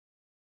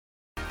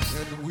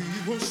and we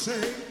will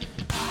say,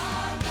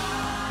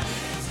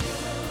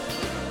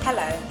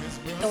 Hello,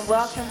 and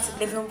welcome to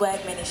Living Word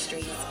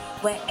Ministries,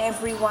 where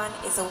everyone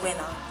is a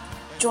winner.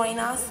 Join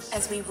us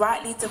as we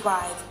rightly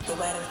divide the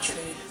word of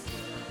truth.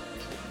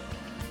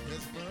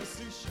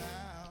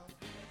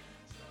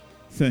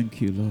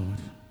 Thank you, Lord.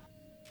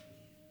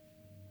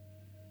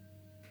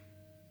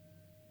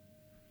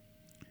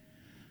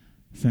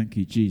 Thank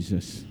you,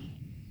 Jesus.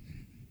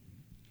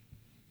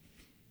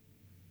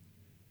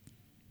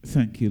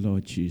 Thank you,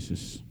 Lord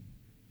Jesus.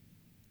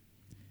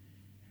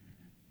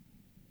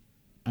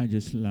 I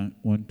just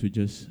want to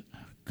just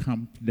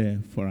camp there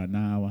for an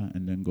hour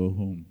and then go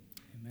home.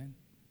 Amen.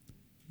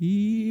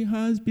 He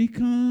has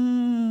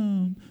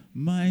become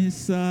my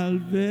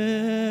salvation.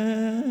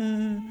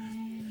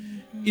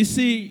 You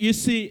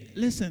see,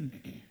 listen.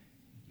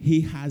 He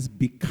has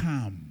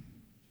become.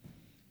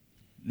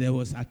 There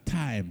was a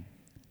time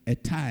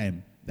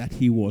that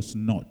he was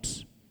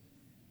not.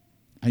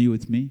 Are you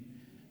with me?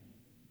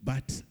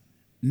 But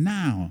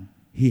now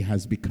he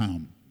has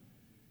become.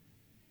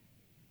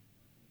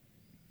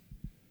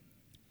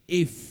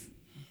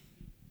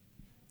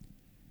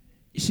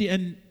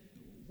 And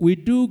we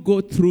do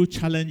go through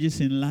challenges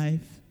in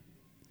life.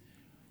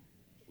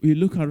 We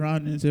look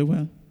around and say,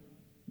 well,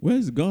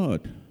 where's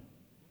God?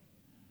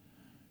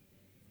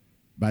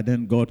 But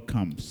then God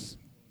comes.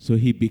 So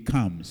he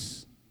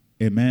becomes.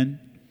 Amen.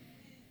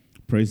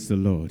 Praise the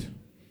Lord.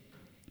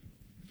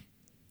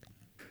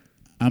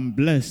 I'm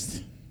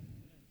blessed.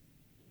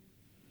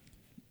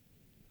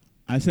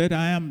 I said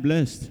I am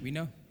blessed. We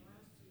know.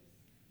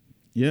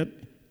 Yep.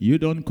 You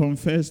don't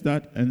confess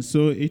that, and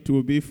so it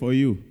will be for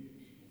you.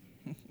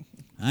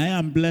 I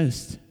am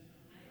blessed.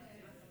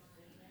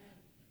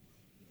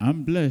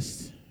 I'm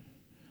blessed.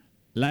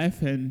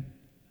 Life and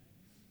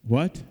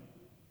what?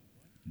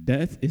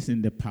 Death is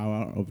in the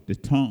power of the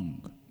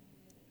tongue.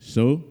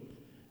 So,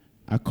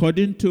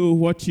 according to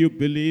what you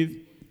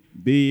believe,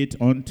 be it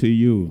unto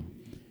you.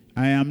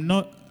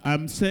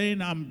 I'm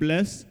saying I'm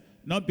blessed,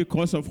 not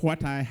because of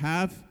what I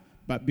have,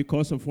 but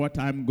because of what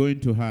I'm going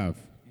to have.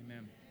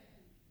 Amen.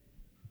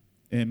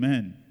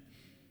 Amen.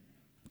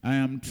 I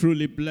am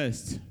truly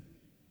blessed.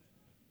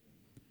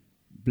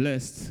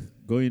 Blessed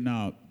going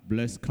out,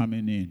 blessed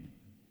coming in.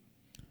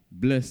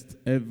 Blessed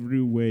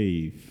every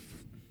wave.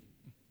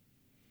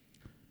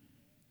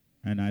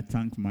 And I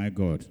thank my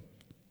God.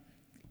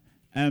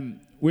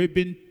 We've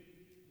been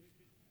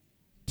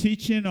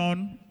teaching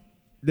on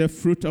the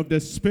fruit of the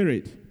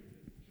Spirit.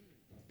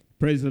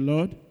 Praise the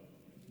Lord.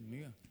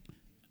 Yeah.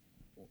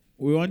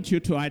 We want you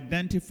to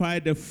identify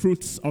the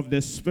fruits of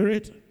the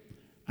Spirit.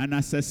 And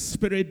as a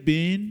spirit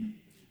being,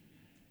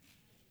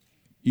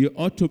 you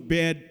ought to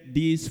bear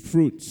these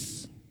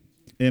fruits.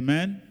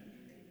 Amen.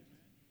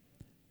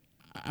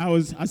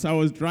 As I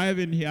was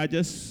driving here,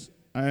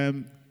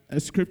 a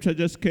scripture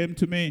just came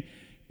to me.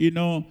 You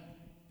know,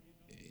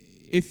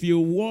 if you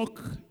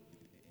walk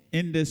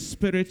in the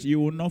Spirit, you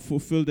will not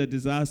fulfill the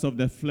desires of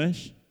the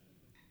flesh.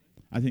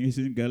 I think it's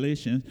in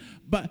Galatians.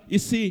 But you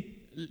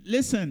see,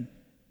 listen,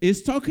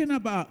 it's talking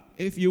about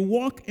if you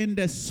walk in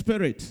the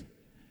Spirit,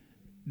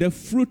 the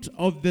fruit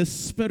of the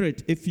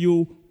Spirit, if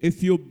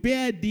you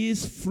bear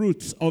these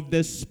fruits of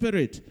the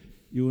Spirit,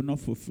 you will not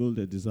fulfill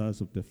the desires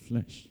of the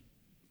flesh.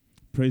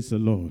 Praise the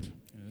Lord.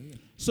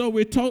 So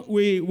we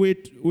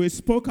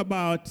spoke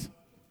about,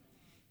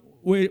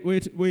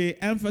 we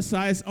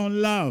emphasize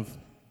on love.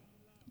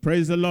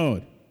 Praise the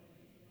Lord.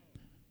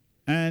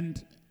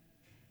 And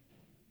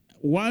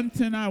one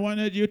thing I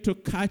wanted you to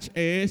catch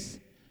is,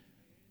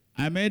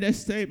 I made a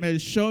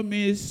statement, show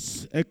me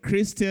a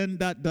Christian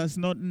that does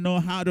not know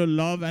how to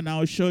love, and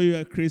I'll show you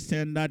a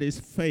Christian that is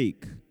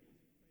fake.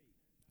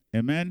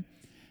 Amen.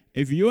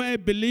 If you're a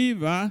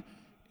believer,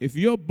 if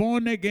you're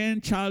born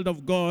again child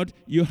of God,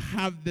 you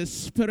have the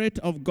Spirit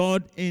of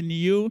God in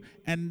you,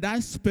 and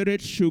that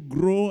Spirit should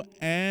grow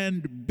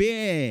and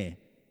bear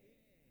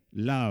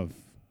love.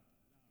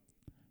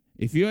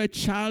 If you're a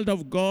child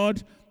of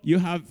God, you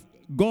have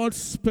God's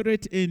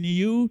Spirit in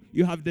you.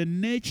 You have the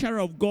nature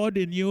of God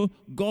in you.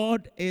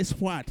 God is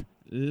what?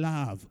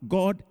 Love.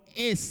 God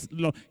is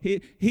love.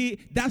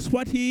 That's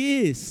what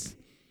He is.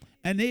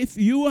 And if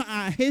you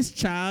are His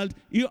child,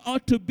 you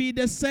ought to be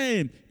the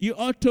same. You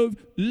ought to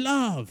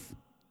love.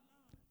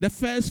 The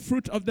first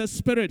fruit of the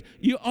Spirit,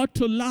 you ought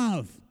to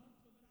love.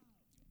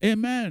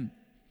 Amen.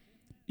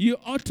 You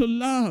ought to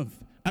love.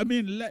 I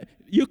mean,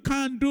 you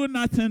can't do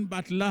nothing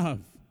but love.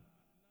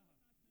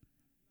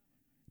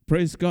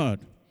 Praise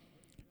God.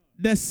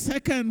 The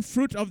second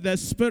fruit of the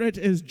Spirit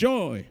is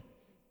joy.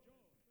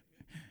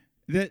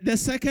 The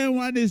second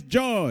one is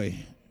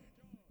joy.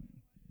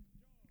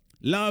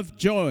 Love,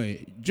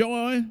 joy.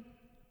 Joy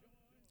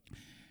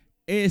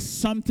is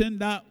something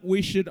that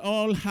we should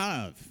all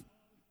have.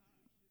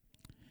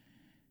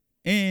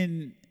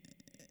 In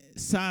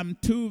Psalm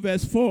 2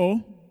 verse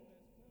 4,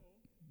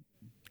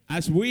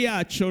 as we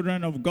are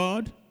children of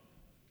God,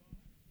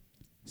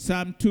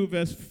 Psalm 2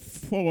 verse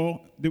 4,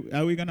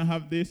 are we going to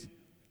have this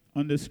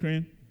on the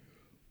screen?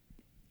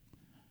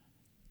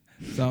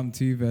 Psalm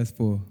 2 verse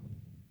 4.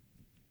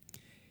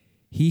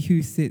 He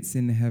who sits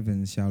in the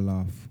heavens shall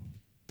laugh.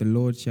 The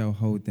Lord shall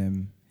hold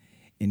them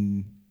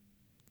in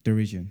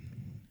derision.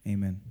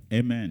 Amen.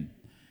 Amen.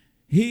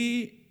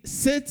 He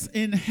sits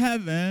in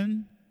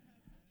heaven,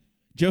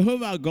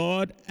 Jehovah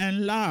God,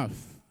 and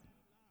laugh.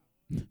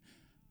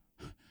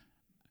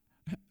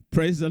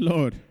 Praise the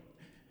Lord.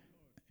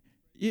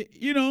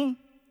 You know,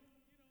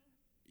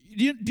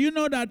 do you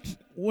know that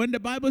when the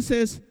Bible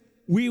says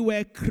we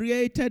were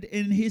created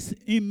in his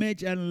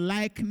image and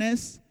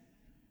likeness,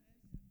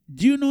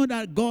 do you know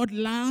that God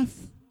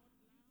laughs?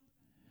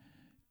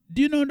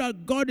 Do you know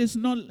that God is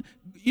not,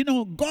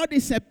 God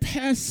is a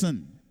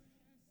person.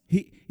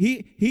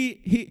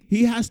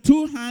 He has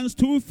 2 hands,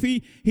 2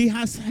 feet. He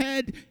has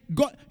head.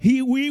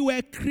 We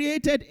were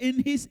created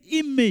in his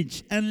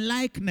image and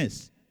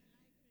likeness.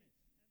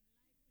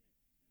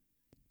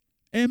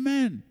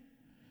 Amen.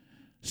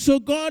 So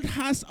God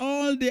has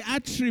all the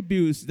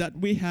attributes that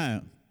we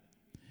have.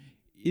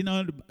 You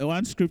know,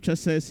 one scripture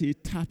says he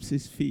taps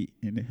his feet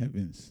in the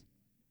heavens.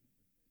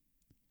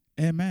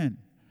 Amen.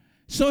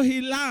 So he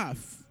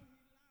laughs.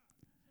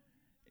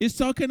 It's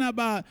talking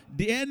about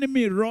the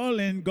enemy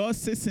rolling. God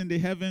sits in the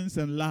heavens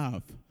and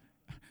laugh.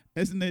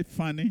 Isn't it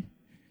funny?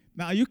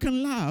 Now you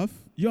can laugh.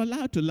 You're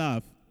allowed to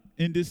laugh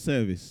in this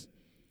service.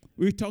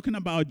 We're talking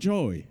about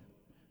joy.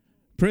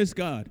 Praise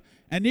God.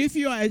 And if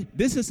you are,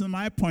 this is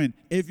my point.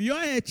 If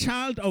you're a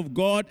child of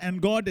God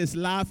and God is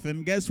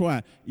laughing, guess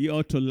what? You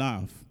ought to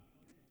laugh.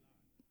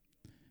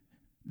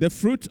 The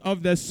fruit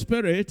of the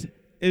Spirit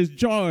is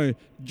joy.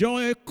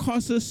 Joy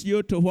causes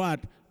you to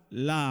what?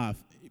 Laugh.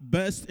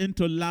 Burst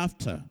into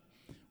laughter.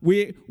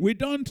 We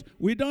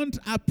don't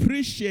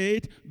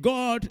appreciate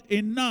God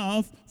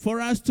enough for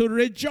us to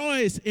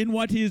rejoice in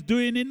what he's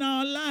doing in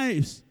our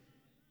lives.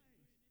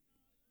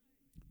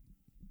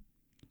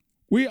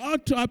 We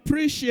ought to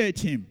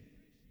appreciate him.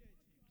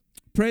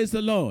 Praise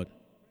the Lord.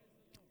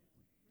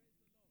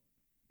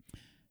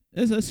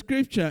 There's a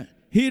scripture.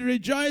 He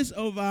rejoiced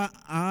over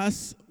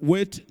us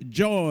with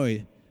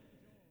joy.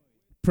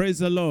 Praise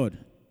the Lord.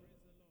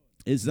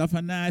 It's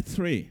Zephaniah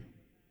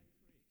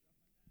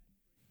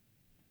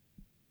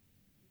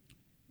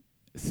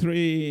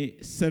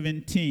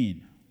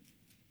 3:17.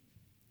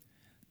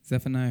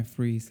 Zephaniah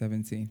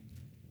 3:17.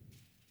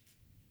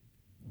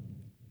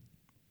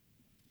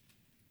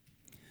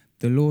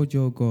 The Lord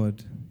your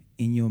God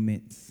in your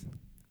midst,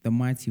 the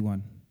mighty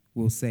one,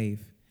 will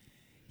save.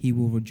 He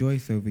will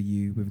rejoice over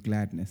you with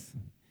gladness.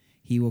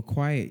 He will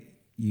quiet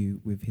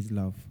you with his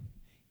love.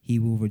 He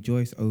will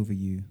rejoice over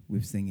you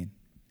with singing.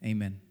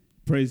 Amen.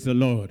 Praise the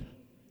Lord.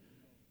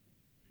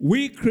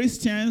 We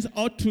Christians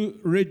ought to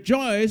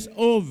rejoice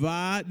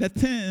over the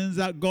things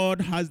that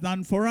God has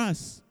done for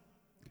us.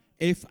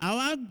 If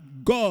our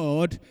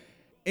God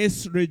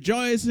is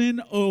rejoicing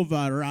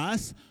over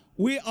us,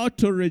 we ought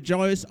to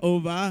rejoice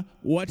over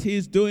what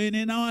he's doing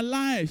in our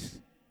lives.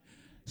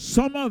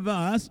 Some of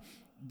us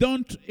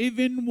don't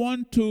even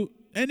want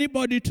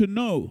anybody to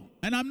know.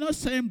 And I'm not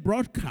saying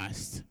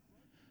broadcast,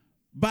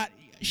 but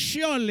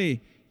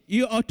surely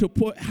you ought to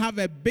have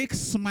a big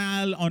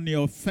smile on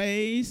your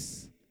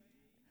face.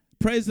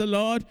 Praise the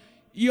Lord.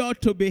 You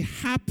ought to be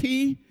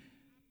happy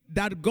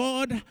that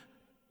God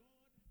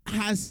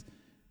has,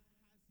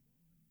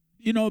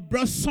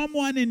 brought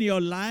someone in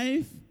your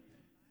life.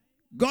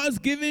 God's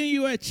giving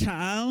you a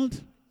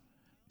child.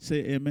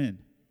 Say amen.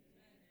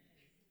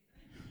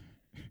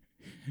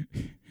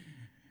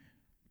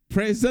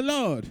 Praise the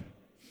Lord.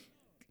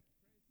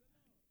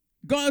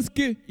 God's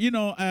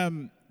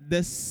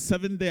the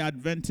Seventh-day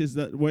Adventists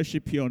that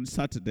worship here on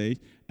Saturday,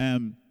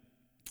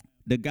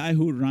 the guy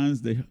who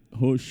runs the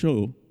whole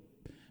show,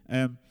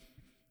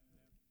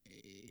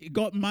 he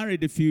got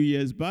married a few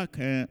years back.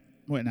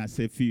 When I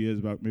say a few years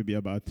back, maybe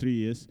about 3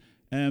 years.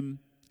 And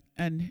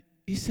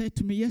he said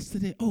to me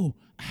yesterday, "Oh,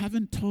 I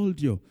haven't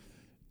told you.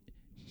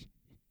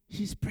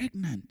 She's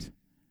pregnant."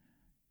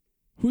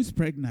 Who's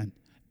pregnant?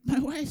 My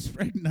wife's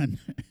pregnant.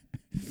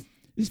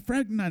 She's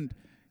pregnant.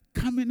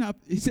 Coming up,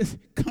 he says,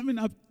 coming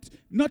up,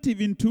 not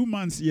even 2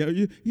 months yet.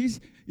 He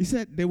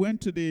said they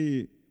went to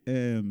the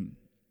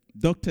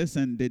doctors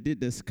and they did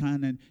the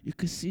scan and you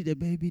could see the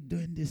baby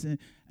doing this.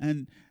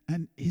 And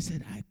he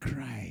said, I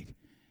cried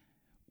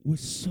with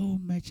so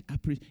much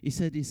appreciation. He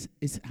said it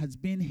has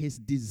been his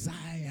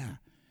desire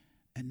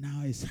and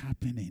now it's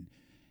happening.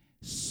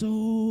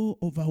 So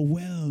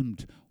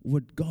overwhelmed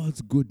with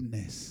God's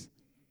goodness.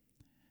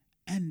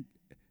 And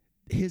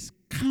his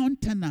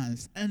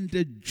countenance and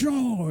the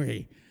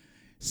joy,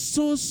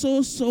 so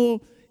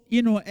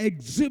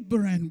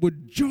exuberant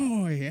with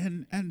joy,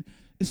 and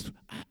it's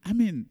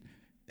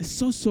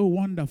so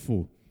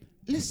wonderful.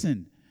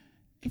 Listen,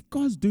 if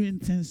God's doing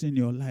things in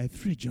your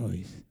life,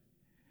 rejoice.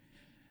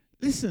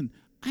 Listen,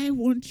 I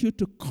want you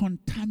to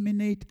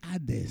contaminate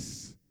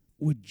others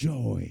with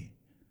joy.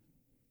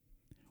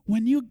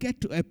 When you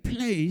get to a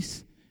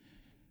place,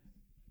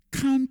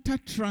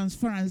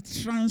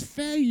 counter-transference,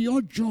 transfer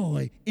your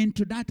joy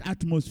into that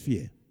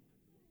atmosphere.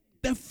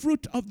 The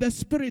fruit of the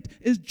Spirit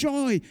is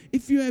joy.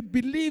 If you're a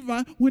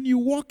believer, when you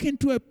walk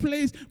into a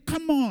place,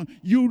 come on,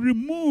 you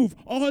remove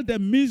all the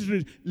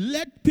misery.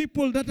 Let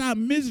people that are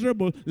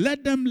miserable,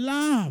 let them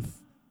laugh.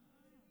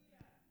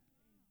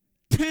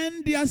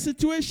 Turn their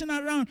situation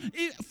around.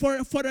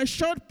 For a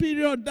short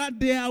period that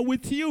they are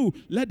with you,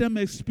 let them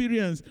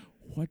experience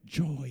what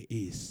joy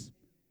is.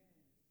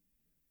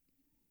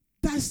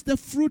 That's the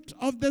fruit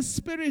of the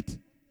Spirit.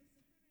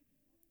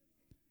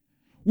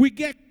 We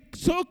get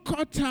so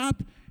caught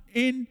up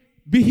in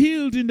be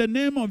healed in the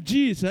name of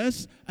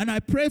Jesus, and I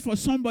pray for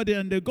somebody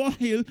and they got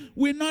healed.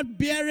 We're not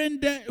bearing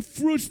the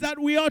fruits that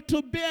we ought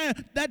to bear.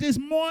 That is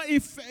more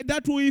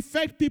that will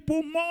affect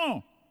people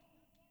more.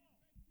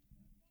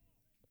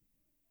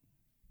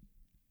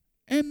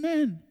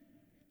 Amen.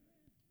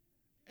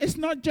 It's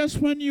not just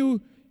when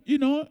you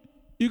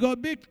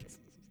got big.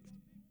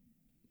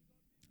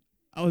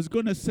 I was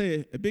going to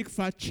say a big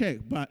fat check,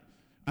 but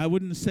I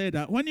wouldn't say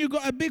that. When you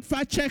got a big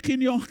fat check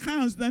in your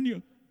hands, then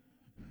you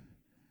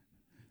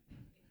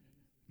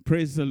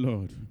praise the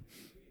Lord.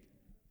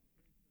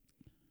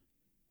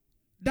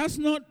 That's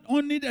not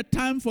only the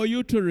time for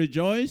you to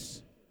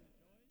rejoice.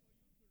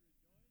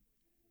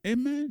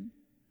 Amen.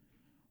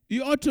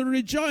 You ought to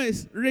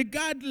rejoice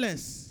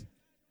regardless.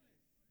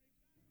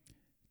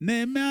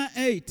 Nehemiah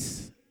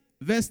 8,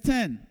 verse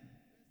 10.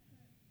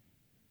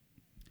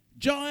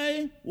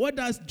 Joy, what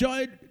does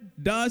joy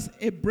does?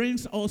 It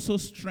brings also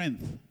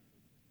strength.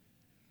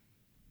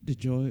 The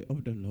joy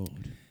of the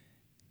Lord.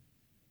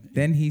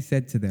 Then he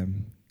said to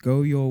them,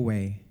 "Go your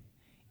way,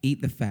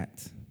 eat the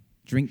fat,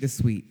 drink the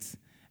sweet,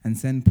 and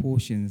send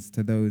portions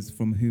to those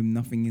from whom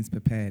nothing is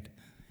prepared.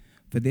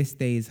 For this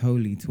day is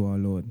holy to our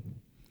Lord.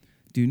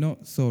 Do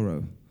not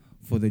sorrow,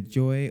 for the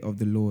joy of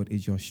the Lord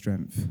is your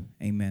strength."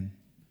 Amen.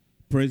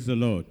 Praise the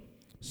Lord.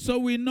 So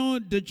we know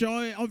the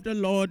joy of the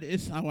Lord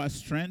is our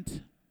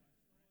strength.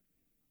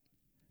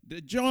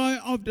 The joy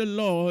of the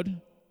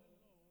Lord,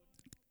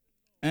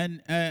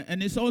 and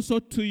it's also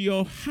to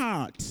your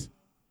heart.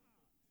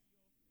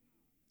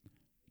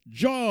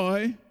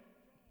 Joy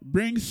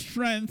brings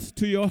strength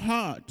to your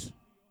heart.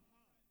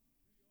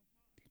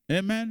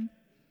 Amen.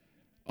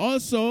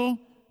 Also,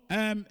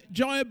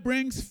 joy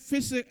brings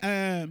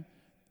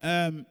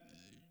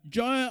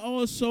joy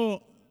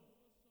also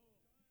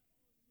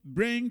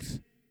brings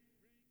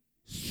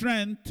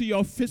strength to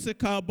your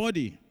physical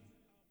body.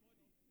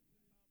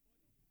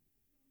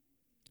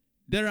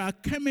 There are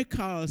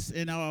chemicals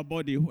in our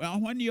body.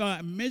 When you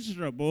are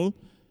miserable,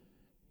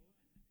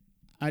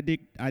 I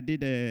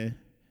did a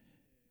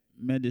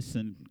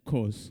medicine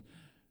course,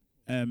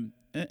 and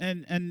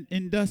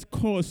in that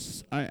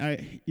course, I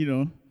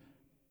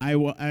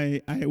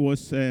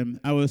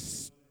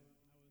was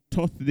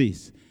taught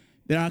this.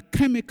 There are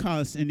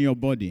chemicals in your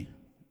body,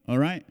 all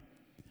right,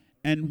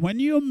 and when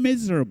you're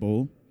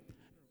miserable,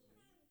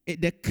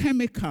 the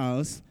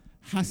chemicals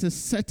has a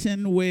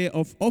certain way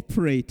of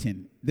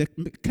operating. The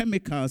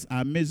chemicals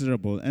are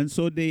miserable, and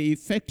so they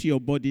affect your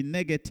body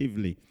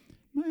negatively.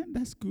 Man,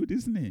 that's good,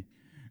 isn't it?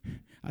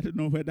 I don't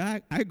know where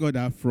I got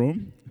that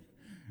from.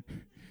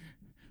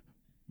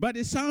 But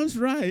it sounds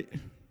right.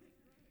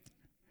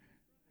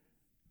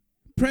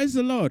 Praise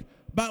the Lord.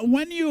 But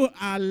when you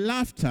are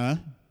laughter,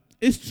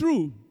 it's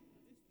true.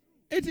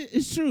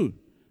 It's true.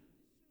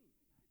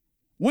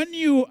 When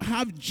you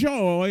have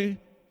joy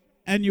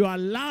and you are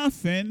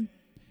laughing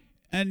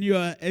and you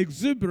are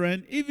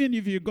exuberant, even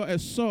if you got a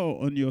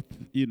sore on your,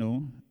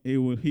 it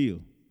will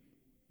heal.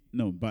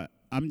 No, but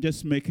I'm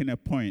just making a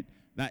point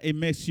that it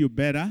makes you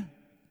better.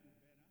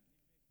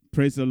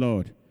 Praise the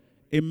Lord.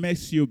 It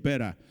makes you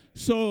better.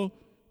 So,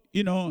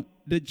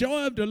 the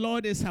joy of the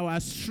Lord is our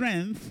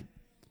strength,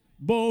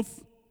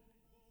 both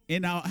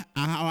in our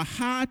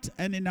heart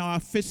and in our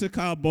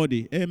physical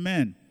body.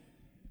 Amen.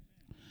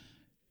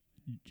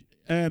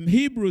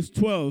 Hebrews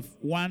 12,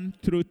 1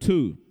 through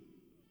 2.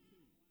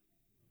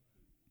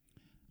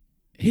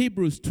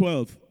 Hebrews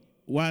 12,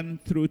 1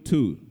 through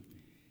 2.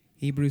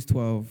 Hebrews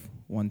 12,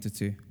 1 to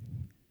 2.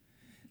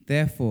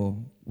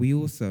 Therefore, we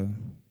also,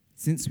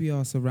 since we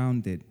are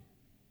surrounded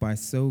by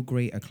so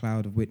great a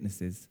cloud of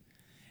witnesses,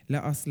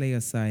 let us lay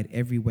aside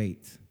every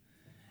weight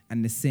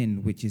and the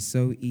sin which is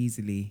so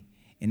easily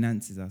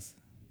enances us,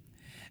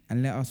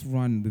 and let us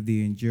run with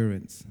the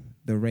endurance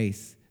the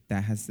race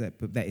that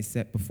is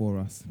set before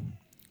us,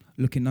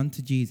 looking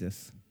unto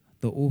Jesus,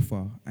 the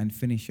author and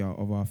finisher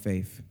of our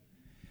faith,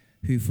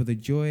 who for the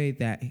joy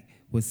that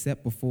was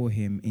set before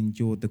him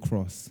endured the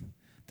cross,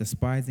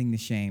 despising the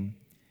shame,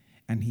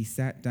 and he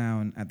sat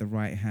down at the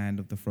right hand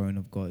of the throne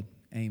of God.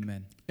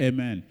 Amen.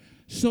 Amen.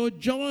 So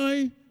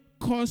joy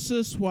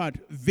causes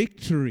what?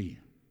 Victory.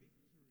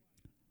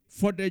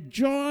 For the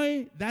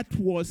joy that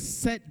was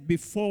set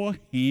before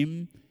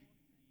him,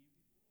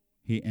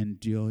 he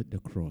endured the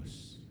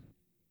cross.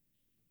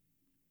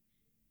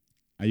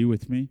 Are you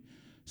with me?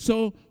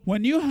 So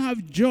when you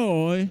have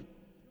joy,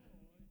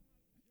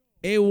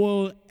 it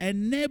will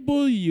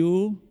enable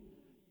you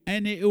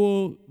and it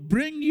will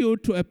bring you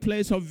to a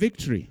place of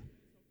victory.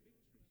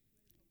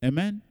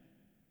 Amen?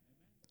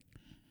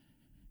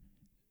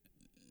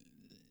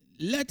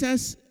 let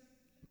us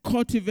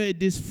cultivate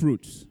these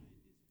fruits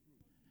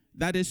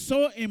that is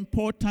so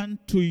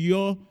important to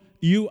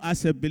you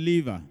as a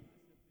believer.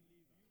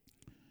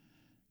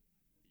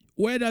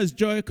 Where does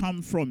joy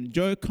come from?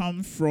 Joy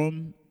comes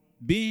from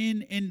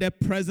being in the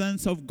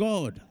presence of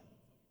God.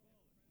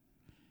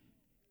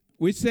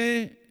 We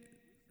say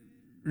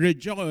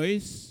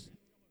rejoice.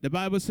 The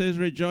Bible says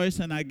rejoice,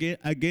 and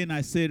again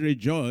I say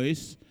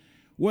rejoice.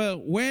 Well,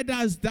 where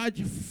does that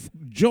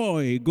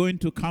joy going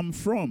to come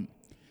from?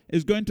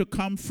 It's going to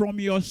come from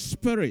your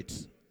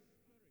spirit.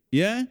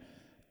 Yeah?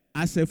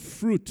 As a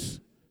fruit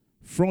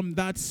from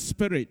that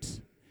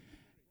spirit.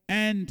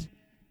 And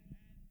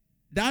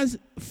that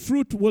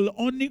fruit will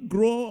only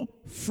grow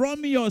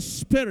from your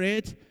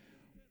spirit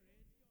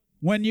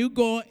when you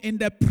go in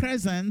the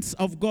presence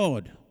of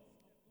God.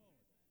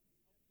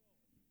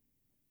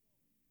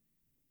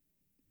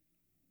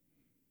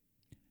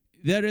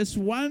 There is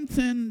one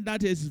thing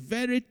that is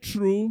very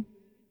true,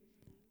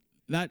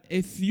 that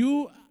if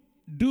you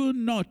do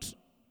not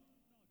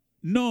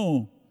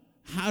know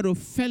how to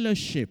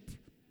fellowship,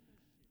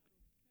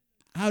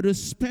 how to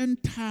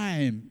spend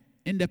time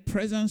in the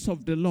presence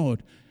of the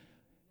Lord,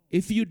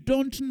 if you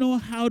don't know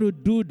how to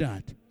do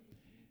that,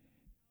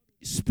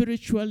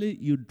 spiritually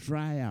you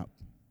dry up.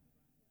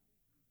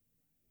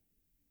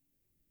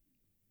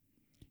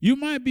 You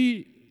might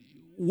be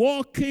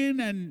walking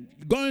and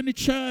going to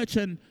church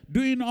and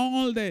doing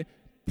all the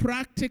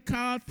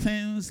practical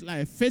things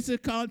like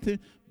physical things,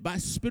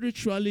 but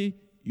spiritually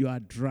you are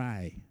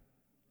dry.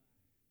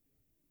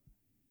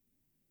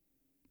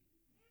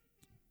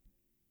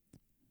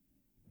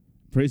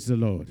 Praise the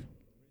Lord.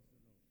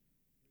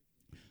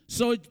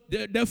 So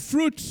the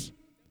fruit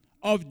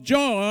of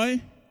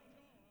joy,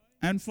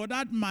 and for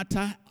that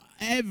matter,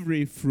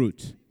 every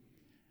fruit,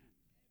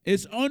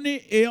 is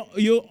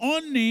you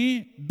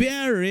only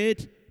bear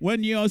it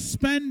when you're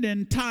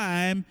spending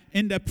time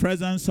in the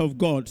presence of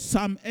God.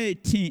 Psalm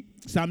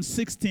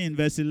 16,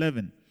 verse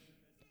 11.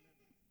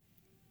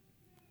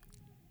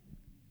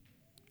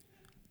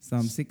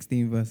 Psalm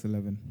 16, verse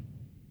 11.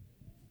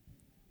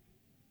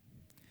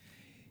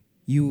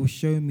 You will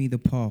show me the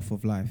path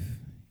of life.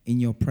 In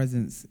your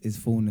presence is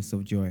fullness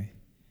of joy.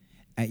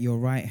 At your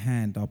right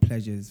hand are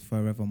pleasures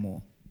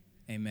forevermore.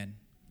 Amen.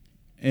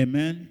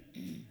 Amen.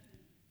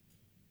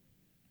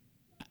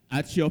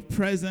 At your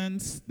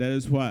presence, there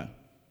is what?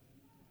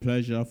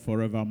 Pleasure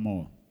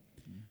forevermore.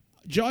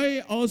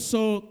 Joy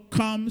also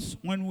comes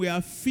when we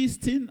are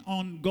feasting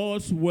on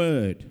God's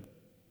word.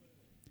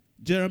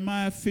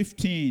 Jeremiah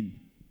 15,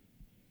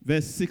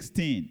 verse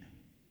 16.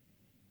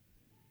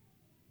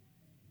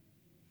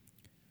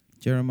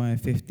 Jeremiah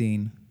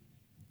 15,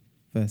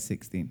 verse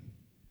 16.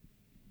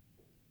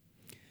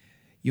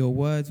 Your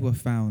words were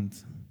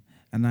found,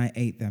 and I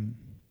ate them,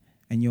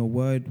 and your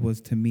word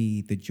was to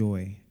me the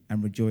joy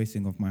and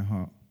rejoicing of my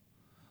heart.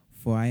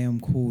 For I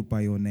am called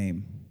by your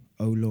name,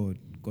 O Lord,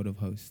 God of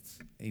hosts.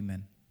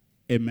 Amen.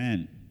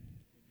 Amen.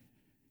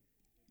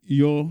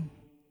 Your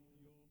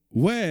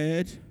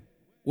word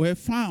were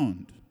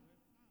found,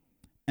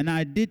 and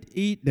I did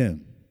eat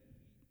them.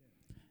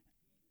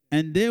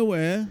 And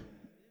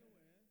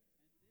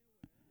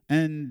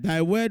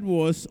thy word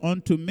was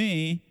unto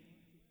me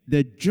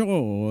the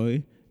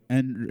joy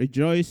and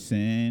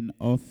rejoicing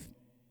of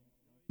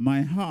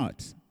my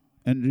heart.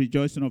 And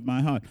rejoicing of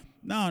my heart.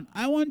 Now,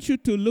 I want you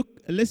to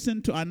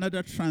listen to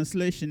another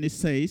translation. It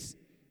says,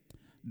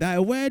 thy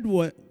word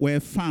were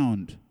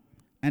found,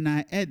 and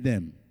I ate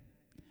them.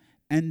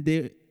 And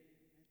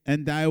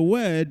thy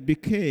word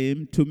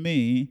became to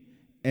me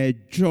a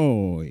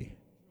joy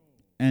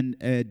and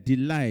a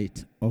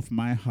delight of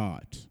my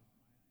heart.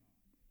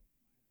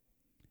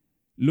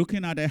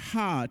 Looking at a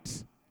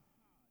heart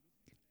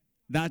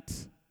that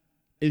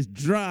is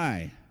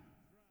dry.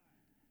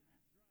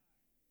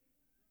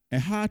 A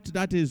heart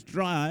that is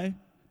dry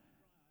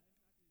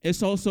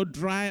is also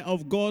dry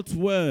of God's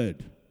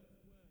word.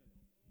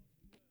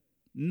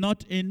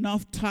 Not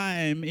enough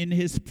time in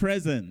his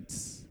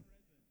presence.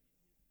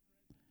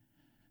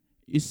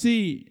 You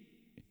see,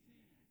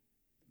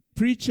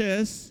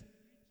 preachers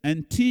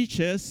and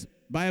teachers,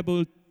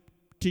 Bible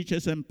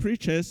teachers and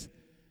preachers,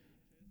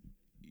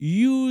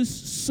 use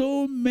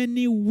so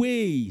many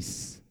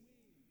ways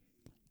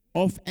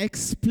of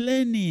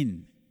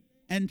explaining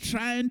and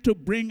trying to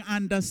bring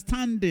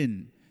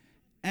understanding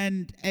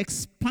and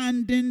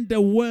expanding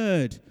the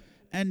word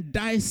and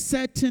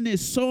dissecting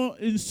it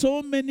in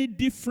so many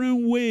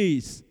different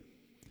ways,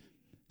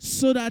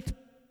 so that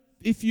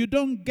if you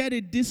don't get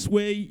it this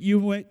way, you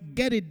will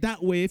get it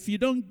that way. If you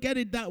don't get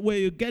it that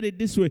way, you get it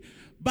this way.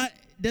 But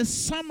the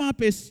sum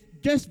up is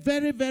just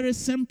very, very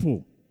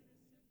simple.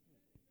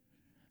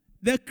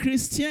 The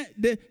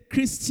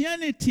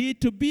Christianity,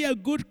 to be a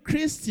good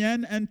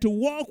Christian and to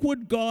walk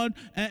with God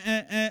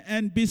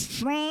and be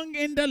strong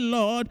in the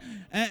Lord,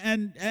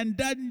 and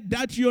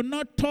that you're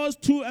not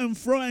tossed to and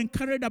fro and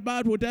carried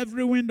about with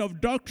every wind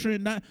of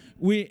doctrine that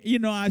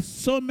are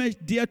so much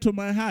dear to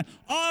my heart.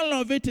 All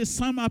of it is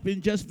summed up in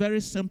just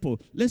very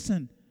simple.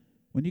 Listen,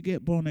 when you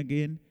get born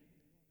again,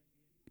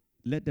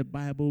 let the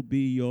Bible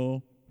be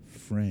your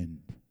friend.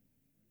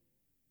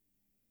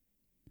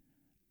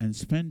 And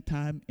spend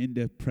time in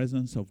the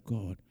presence of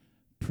God.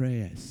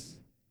 Prayers.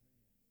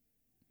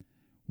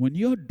 When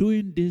you're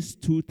doing these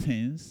two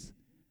things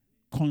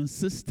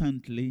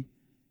consistently,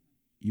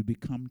 you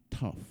become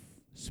tough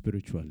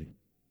spiritually.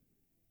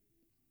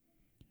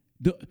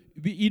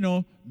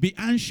 Be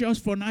anxious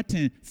for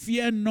nothing,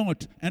 fear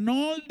not. And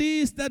all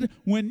these, that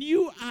when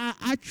you are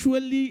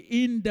actually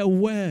in the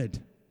Word,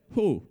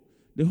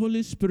 the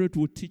Holy Spirit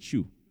will teach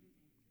you.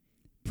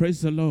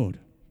 Praise the Lord.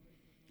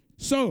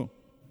 So,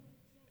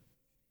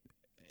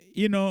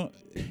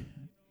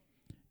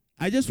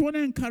 I just want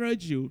to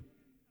encourage you,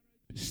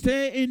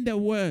 stay in the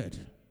Word.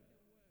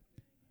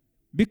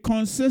 Be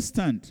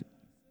consistent.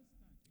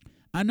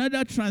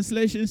 Another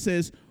translation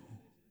says,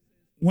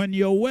 when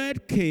your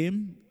word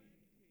came,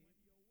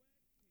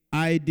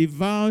 I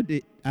devoured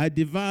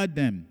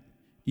them.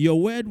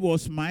 Your word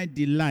was my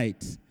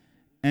delight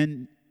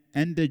and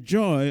the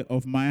joy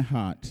of my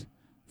heart.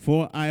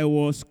 For I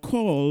was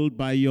called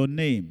by your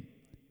name,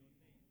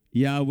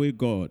 Yahweh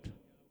God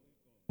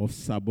of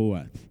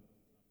Sabaoth.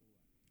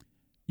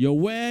 Your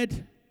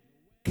word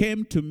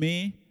came to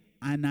me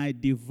and I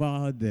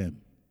devoured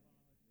them.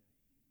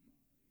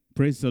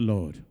 Praise the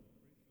Lord.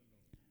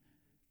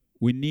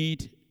 We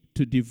need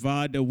to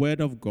devour the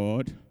word of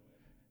God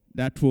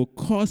that will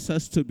cause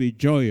us to be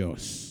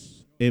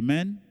joyous.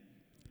 Amen?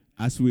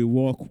 As we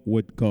walk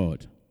with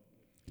God.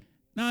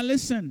 Now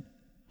listen,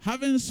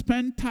 having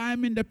spent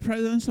time in the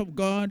presence of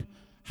God,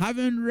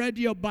 having read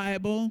your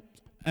Bible,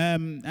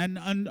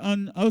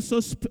 and also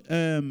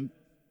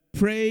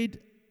prayed,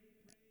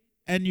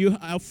 and you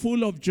are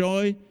full of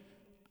joy,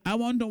 I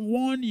want to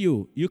warn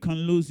you, you can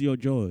lose your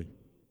joy.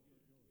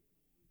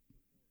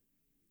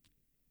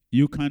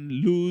 You can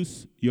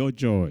lose your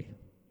joy.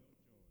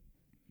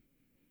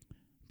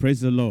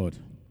 Praise the Lord.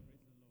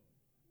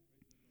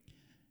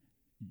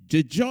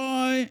 The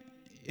joy,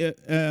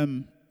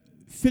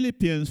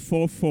 Philippians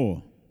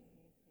 4:4.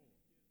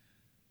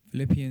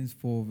 Philippians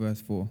 4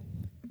 verse 4.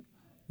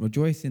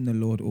 Rejoice in the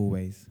Lord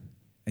always.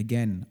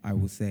 Again, I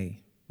will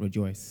say,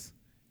 rejoice.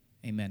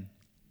 Amen.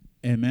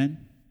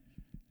 Amen.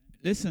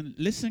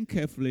 Listen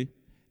carefully.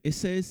 It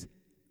says,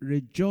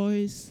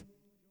 rejoice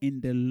in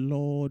the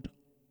Lord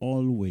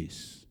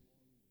always.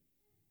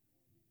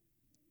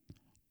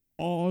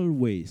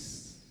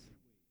 Always.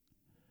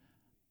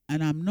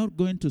 And I'm not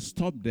going to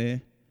stop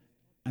there.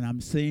 And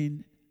I'm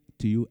saying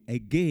to you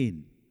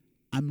again,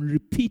 I'm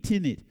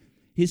repeating it.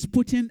 He's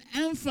putting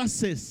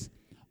emphasis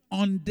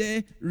on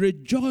the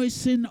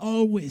rejoicing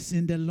always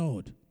in the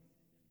Lord.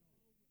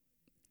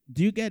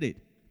 Do you get it?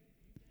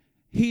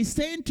 He's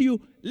saying to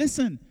you,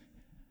 listen,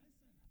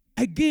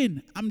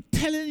 again, I'm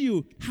telling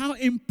you how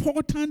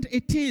important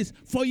it is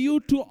for you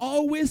to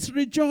always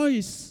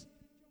rejoice.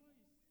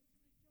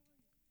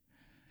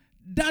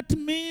 That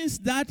means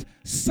that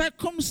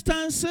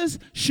circumstances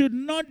should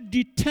not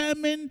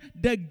determine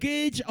the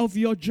gauge of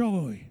your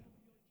joy.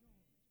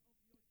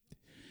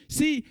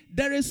 See,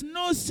 there is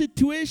no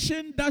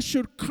situation that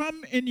should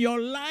come in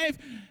your life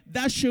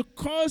that should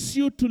cause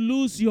you to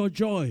lose your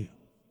joy.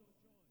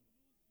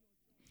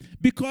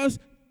 Because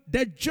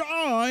the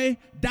joy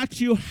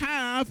that you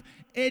have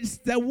is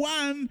the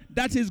one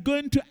that is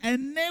going to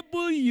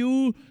enable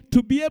you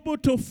to be able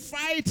to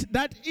fight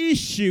that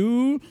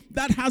issue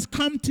that has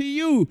come to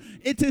you.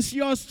 It is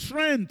your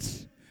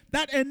strength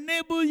that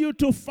enables you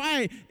to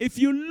fight. If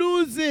you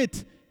lose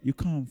it, you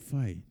can't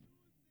fight.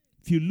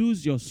 If you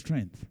lose your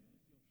strength.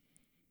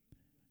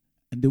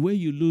 And the way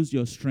you lose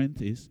your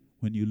strength is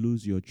when you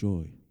lose your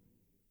joy.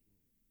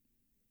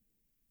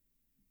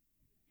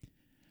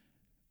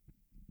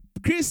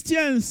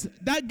 Christians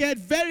that get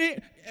very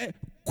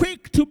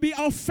quick to be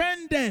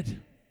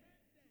offended.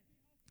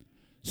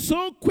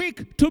 So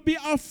quick to be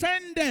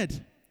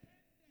offended.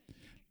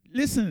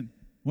 Listen,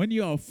 when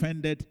you are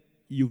offended,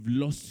 you've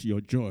lost your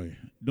joy.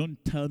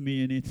 Don't tell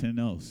me anything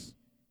else.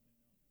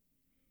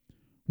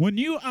 When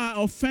you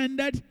are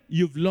offended,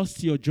 you've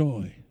lost your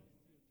joy.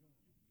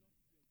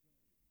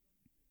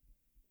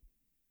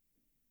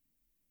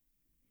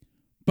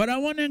 But I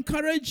want to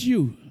encourage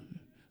you.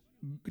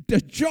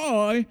 The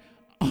joy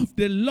of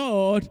the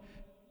Lord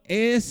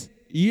is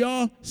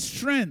your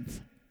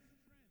strength.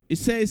 It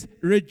says,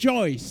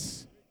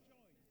 rejoice.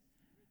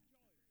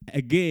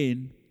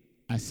 Again,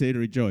 I say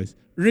rejoice.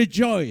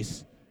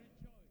 Rejoice.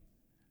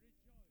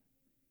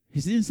 He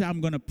didn't say,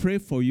 I'm going to pray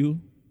for you.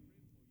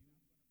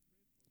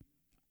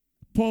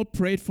 Paul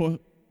prayed for,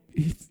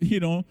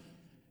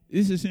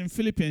 this is in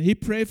Philippians. He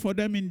prayed for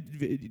them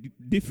in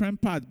different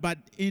parts. But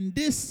in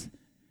this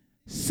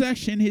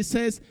section, he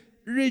says,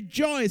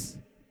 rejoice.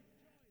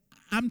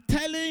 I'm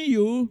telling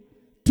you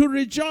to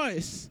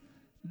rejoice.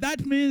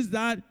 That means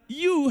that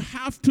you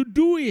have to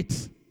do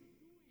it.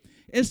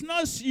 It's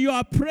not you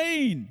are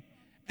praying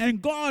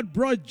and God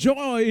brought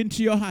joy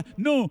into your heart.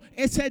 No,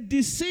 it's a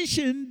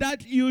decision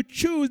that you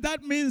choose.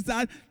 That means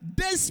that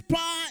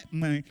despite,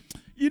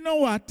 you know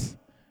what?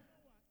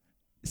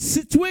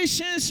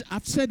 Situations,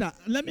 I've said that.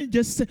 Let me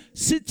just say,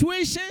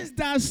 situations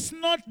does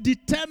not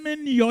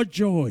determine your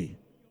joy.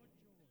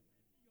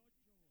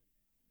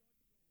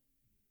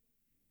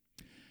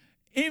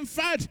 In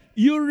fact,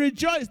 you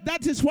rejoice.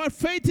 That is what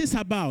faith is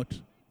about.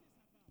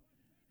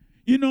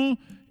 You know,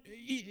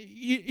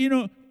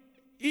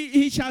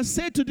 he shall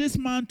say to this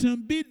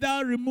mountain, be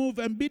thou removed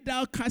and be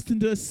thou cast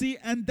into the sea,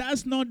 and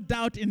does not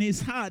doubt in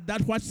his heart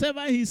that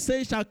whatsoever he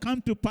says shall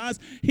come to pass.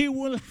 He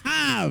will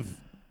have.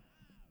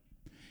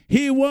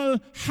 He will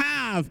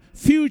have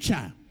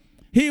future.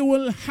 He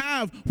will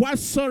have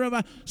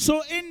whatsoever.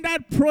 So in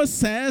that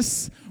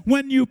process,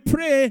 when you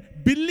pray,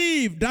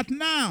 believe that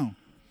now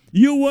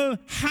you will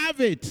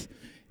have it.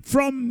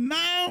 From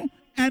now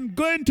and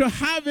going to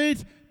have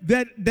it,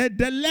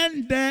 the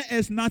length there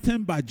is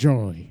nothing but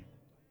joy.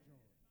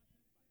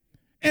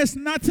 It's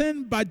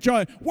nothing but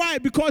joy. Why?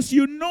 Because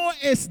you know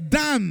it's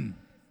done.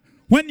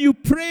 When you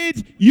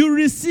prayed, you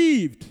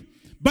received.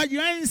 But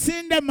you ain't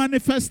seen the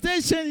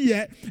manifestation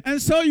yet.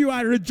 And so you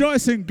are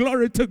rejoicing.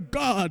 Glory to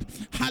God.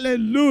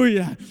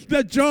 Hallelujah.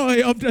 The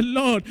joy of the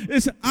Lord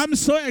is, I'm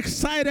so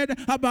excited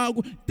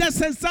about.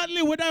 That's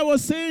exactly what I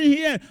was saying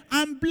here.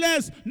 I'm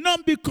blessed,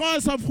 not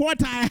because of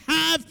what I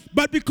have,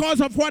 but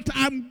because of what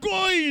I'm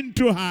going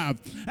to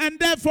have. And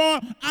therefore,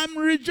 I'm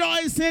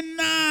rejoicing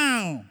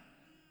now.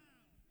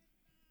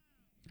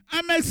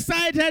 I'm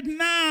excited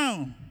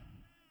now.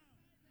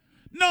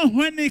 No,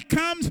 when it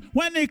comes,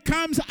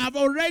 I've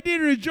already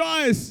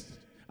rejoiced.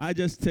 I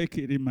just take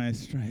it in my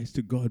strides.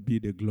 To God be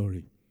the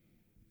glory.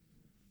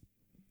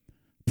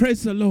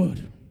 Praise the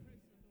Lord.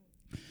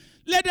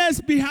 Let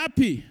us be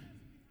happy.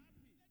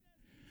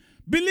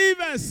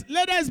 Believers,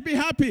 let us be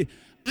happy.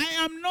 I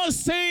am not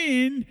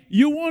saying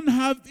you won't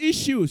have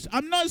issues.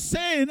 I'm not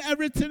saying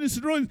everything is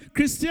wrong.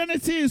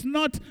 Christianity is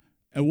not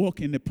a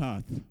walk in the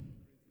path.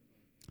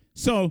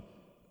 So,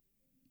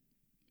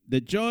 the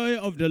joy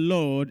of the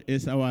Lord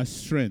is our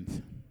strength.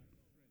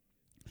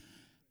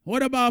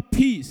 What about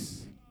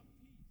peace?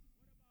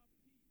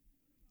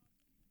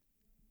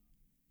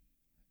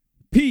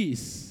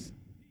 Peace.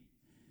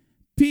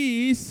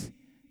 Peace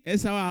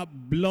is our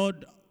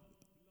blood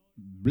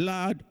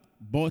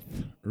bought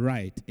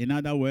right. In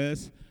other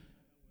words,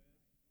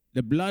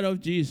 the blood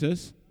of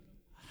Jesus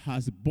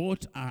has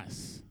bought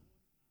us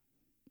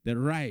the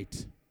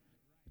right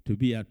to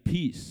be at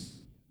peace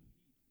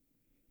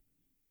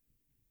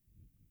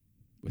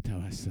with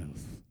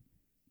ourselves.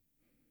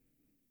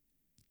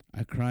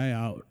 I cry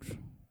out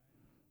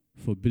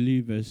for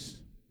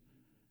believers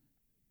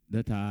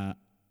that are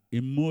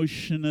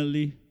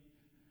emotionally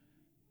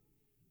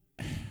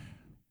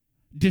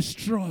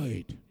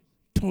destroyed,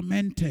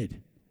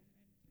 tormented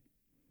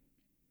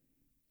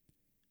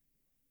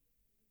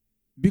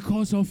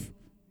because of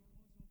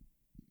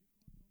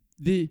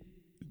the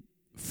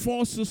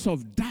forces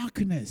of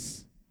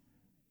darkness,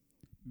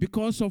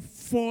 because of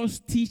false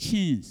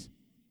teachings,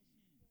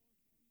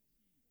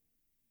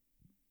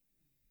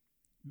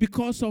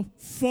 because of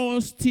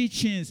false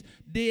teachings,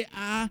 they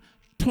are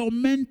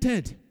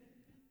tormented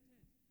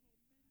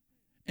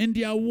in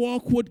their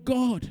walk with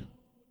God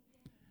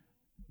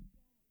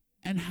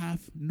and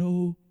have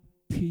no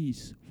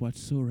peace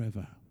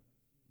whatsoever.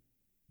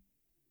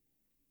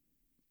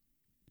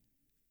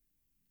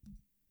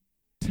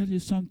 Tell you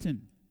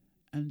something,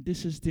 and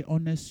this is the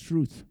honest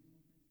truth.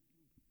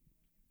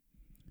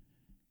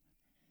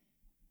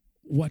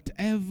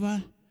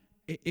 Whatever,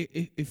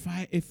 if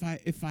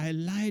I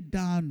lie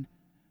down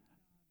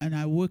and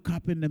I wake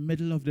up in the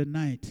middle of the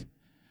night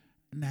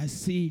and I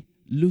see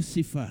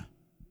Lucifer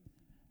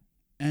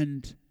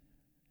and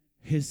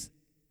his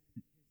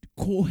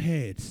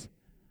co-heads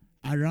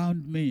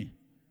around me,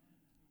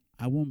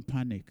 I won't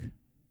panic.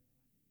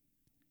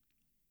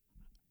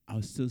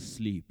 I'll still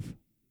sleep.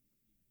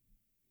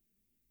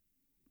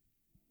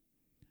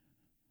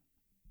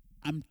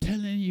 I'm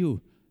telling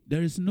you,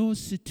 there is no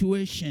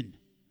situation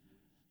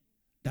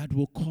that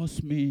will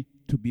cause me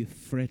to be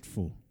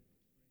fretful.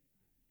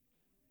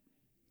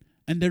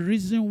 And the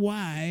reason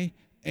why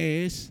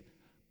is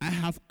I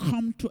have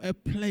come to a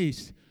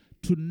place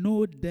to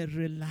know the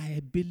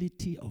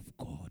reliability of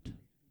God.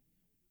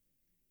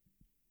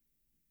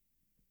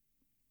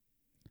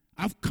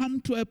 I've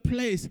come to a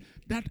place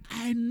that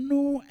I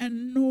know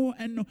and know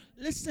and know.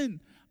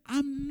 Listen,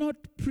 I'm not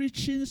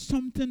preaching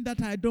something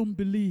that I don't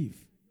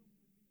believe.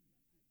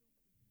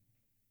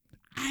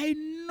 I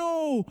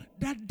know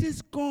that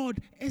this God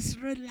is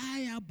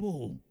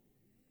reliable.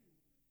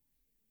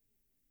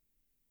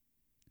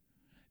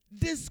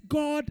 This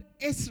God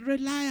is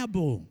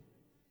reliable.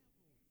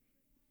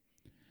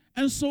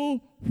 And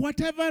so,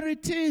 whatever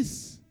it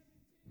is,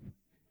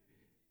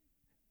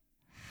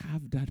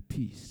 have that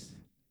peace.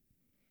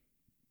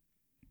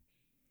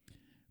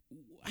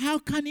 How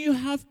can you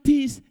have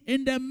peace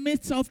in the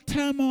midst of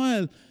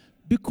turmoil?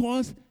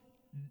 Because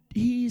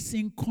He is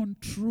in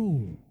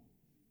control.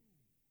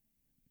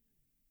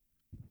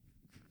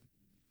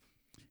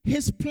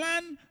 His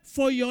plan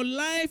for your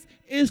life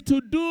is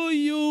to do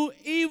you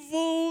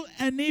evil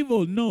and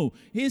evil. No,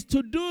 He's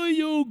to do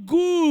you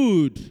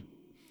good.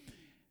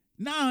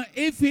 Now,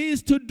 if He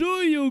is to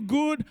do you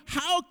good,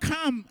 how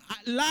come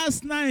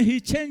last night He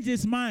changed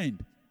His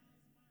mind?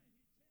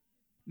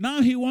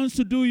 Now He wants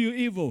to do you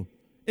evil.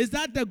 Is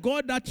that the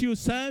God that you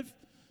serve?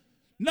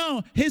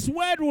 No, his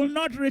word will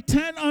not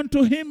return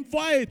unto him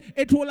void.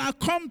 It will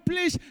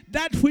accomplish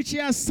that which he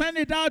has sent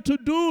it out to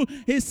do.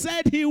 He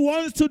said he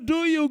wants to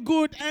do you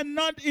good and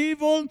not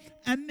evil,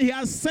 and he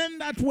has sent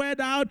that word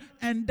out,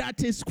 and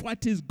that is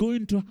what is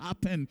going to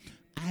happen.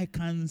 I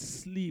can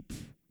sleep.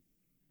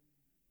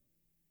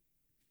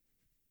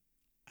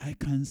 I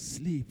can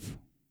sleep.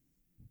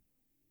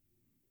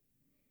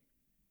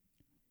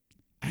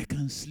 I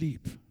can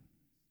sleep.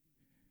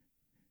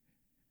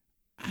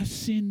 I've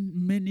seen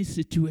many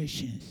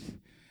situations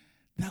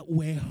that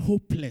were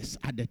hopeless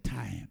at the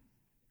time.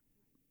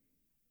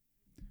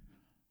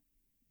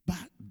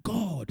 But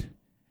God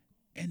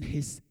and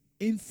his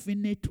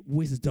infinite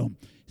wisdom.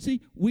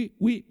 See, we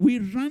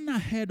run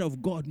ahead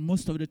of God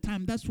most of the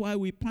time. That's why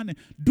we panic.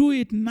 Do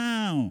it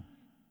now.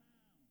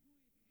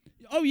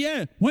 Oh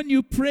yeah, when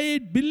you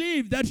prayed,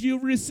 believe that you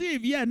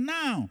receive. Yeah,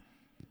 now.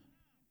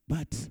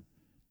 But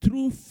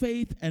through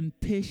faith and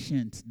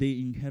patience, they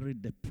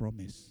inherit the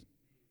promise.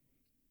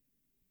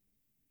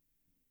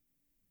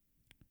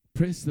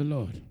 Praise the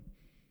Lord.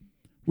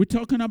 We're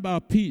talking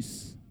about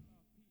peace.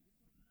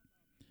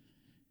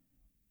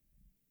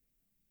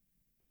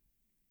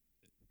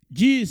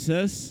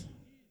 Jesus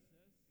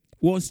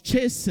was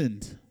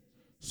chastened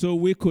so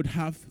we could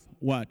have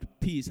what?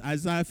 Peace.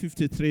 Isaiah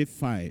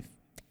 53:5.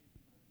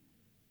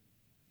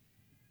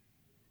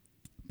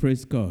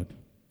 Praise God.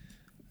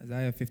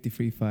 Isaiah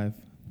 53:5.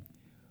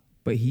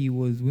 But he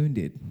was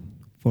wounded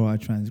for our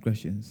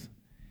transgressions.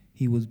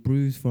 He was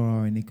bruised for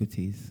our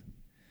iniquities.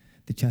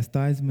 The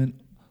chastisement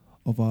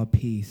of our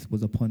peace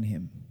was upon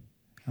him,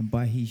 and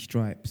by his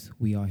stripes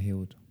we are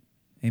healed.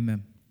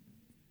 Amen.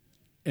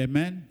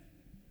 Amen.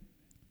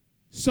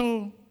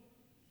 So,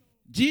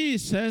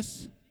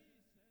 Jesus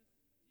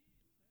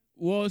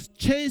was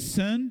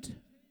chastened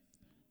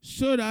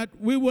so that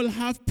we will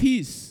have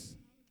peace.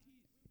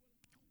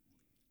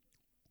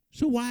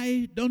 So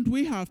why don't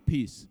we have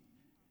peace?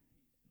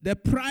 The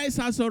price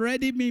has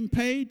already been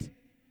paid.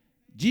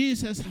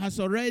 Jesus has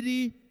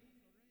already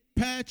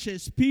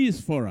purchased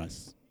peace for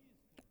us.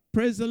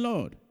 Praise the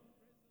Lord.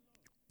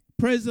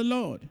 Praise the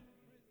Lord.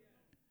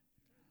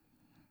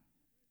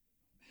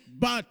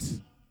 But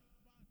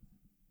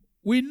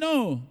we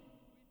know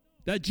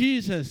that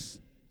Jesus,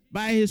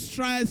 by his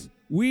stripes,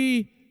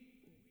 we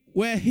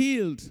were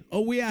healed,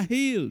 or we are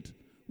healed.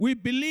 We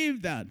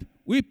believe that.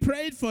 We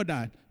prayed for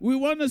that. We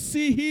want to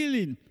see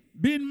healing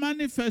being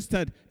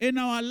manifested in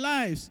our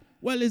lives.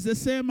 Well, it's the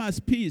same as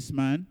peace,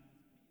 man.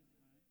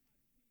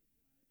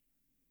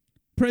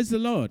 Praise the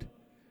Lord.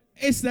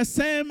 It's the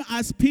same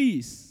as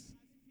peace.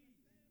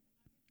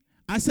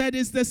 I said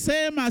it's the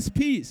same as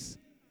peace.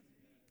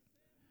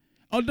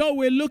 Although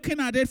we're looking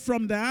at it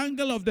from the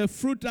angle of the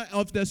fruit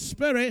of the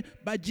Spirit,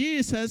 but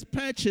Jesus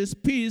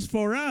purchased peace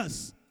for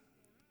us.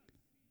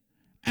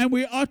 And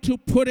we ought to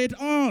put it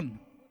on.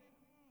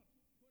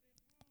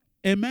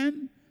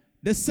 Amen.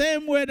 The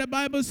same way the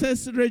Bible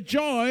says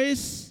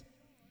rejoice,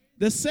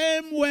 the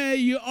same way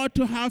you ought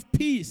to have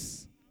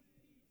peace.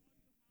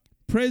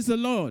 Praise the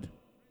Lord.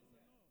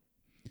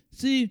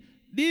 See,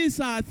 these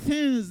are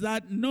things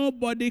that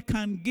nobody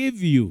can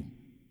give you.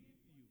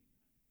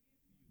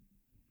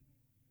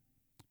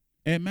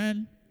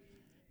 Amen.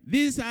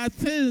 These are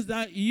things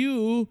that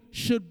you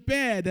should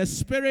bear. The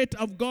Spirit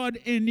of God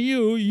in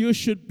you, you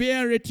should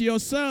bear it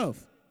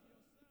yourself.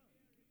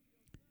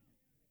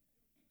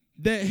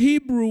 The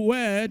Hebrew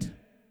word,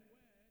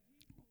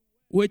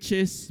 which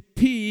is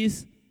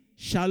peace,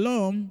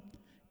 shalom,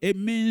 it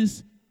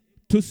means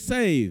to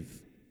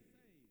save.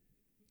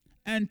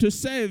 And to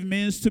save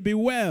means to be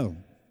well,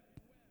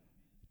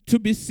 to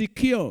be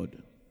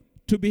secured,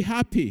 to be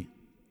happy.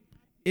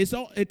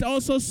 It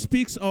also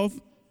speaks of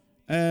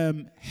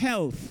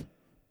health,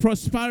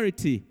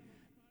 prosperity,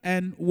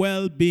 and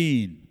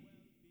well-being.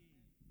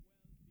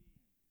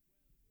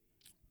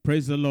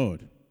 Praise the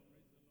Lord.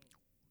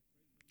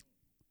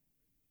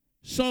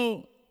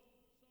 So,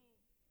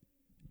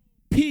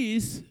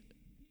 peace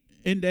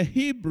in the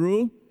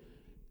Hebrew,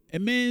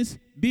 it means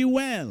be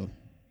well.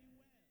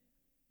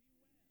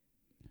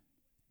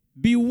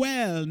 Be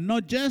well,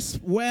 not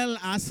just well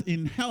as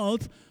in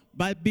health,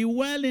 but be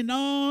well in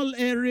all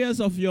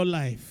areas of your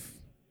life.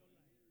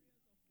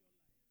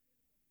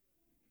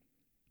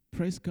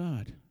 Praise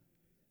God.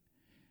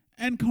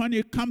 And when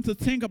you come to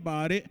think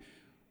about it,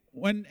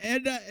 when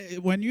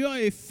you are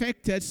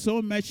affected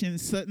so much in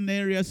certain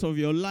areas of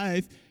your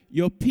life,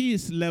 your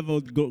peace level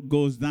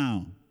goes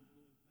down.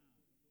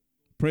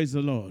 Praise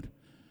the Lord.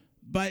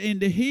 But in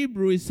the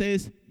Hebrew, it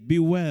says, be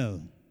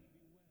well.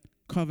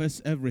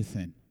 Covers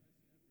everything.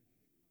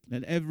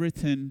 Let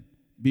everything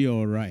be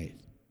all right.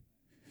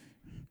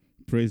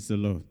 Praise the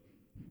Lord.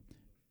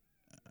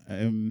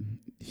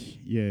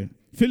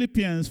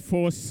 Philippians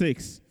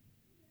 4:6.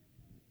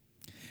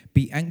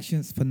 Be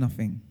anxious for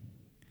nothing,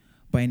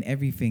 but in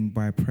everything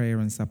by prayer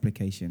and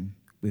supplication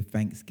with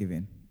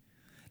thanksgiving.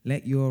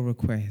 Let your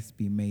requests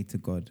be made to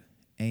God.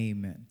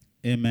 Amen.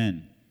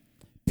 Amen.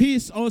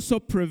 Peace also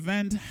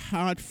prevents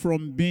heart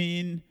from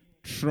being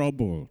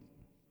troubled.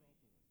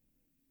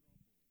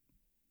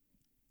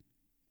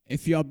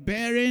 If you're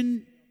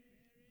bearing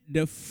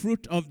the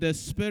fruit of the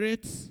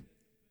Spirit,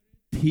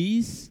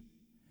 peace,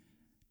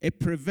 it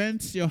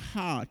prevents your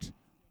heart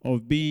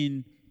of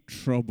being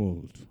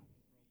troubled.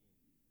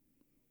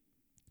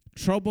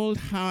 Troubled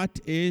heart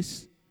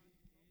is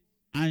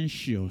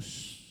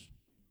anxious,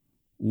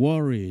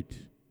 worried,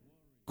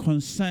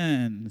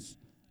 concerns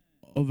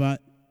over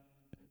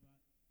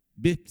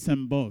bits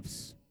and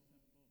bobs.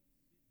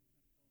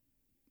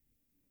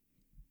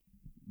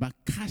 But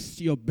cast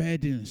your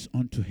burdens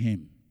onto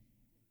him.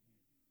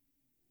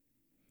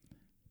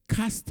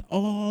 Cast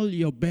all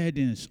your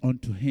burdens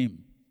onto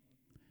him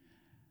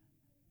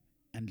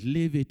and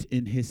leave it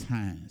in his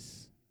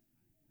hands.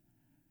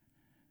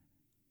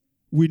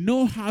 We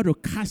know how to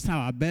cast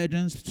our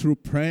burdens through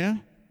prayer,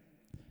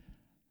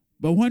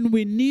 but when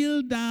we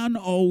kneel down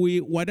or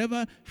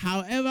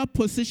however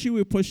position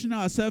we position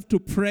ourselves to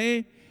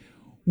pray,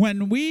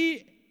 when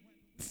we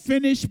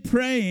finish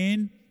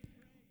praying,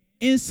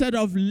 instead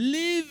of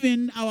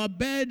leaving our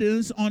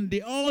burdens on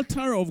the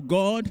altar of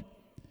God,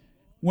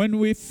 when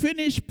we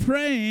finish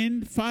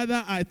praying,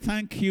 Father, I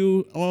thank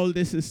you, all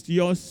this is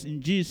yours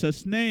in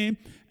Jesus' name.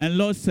 And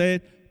Lord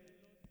said,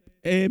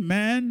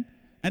 amen.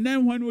 And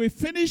then when we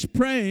finish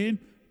praying,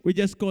 we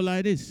just go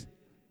like this.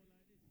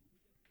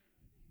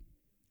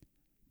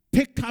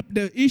 Pick up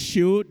the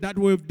issue that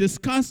we've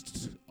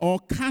discussed or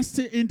cast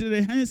it into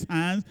the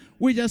hands.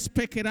 We just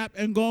pick it up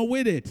and go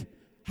with it.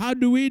 How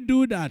do we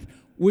do that?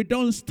 We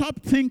don't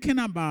stop thinking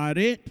about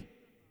it.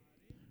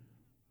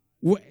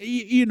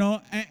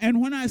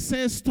 And when I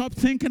say stop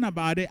thinking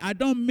about it, I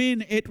don't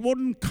mean it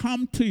wouldn't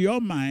come to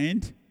your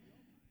mind.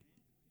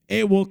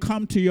 It will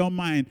come to your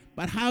mind.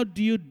 But how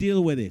do you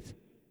deal with it?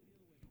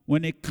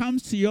 When it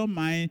comes to your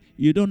mind,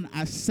 you don't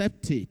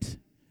accept it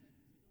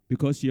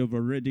because you've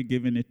already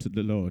given it to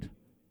the Lord.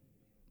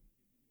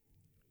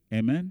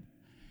 Amen?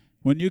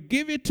 When you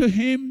give it to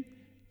him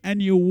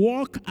and you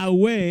walk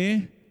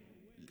away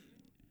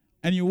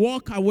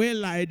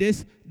like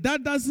this,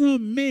 that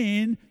doesn't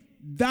mean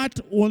that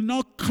will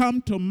not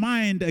come to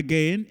mind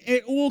again.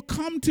 It will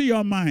come to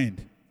your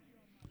mind.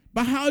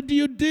 But how do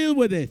you deal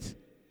with it?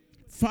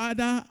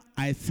 Father,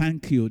 I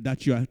thank you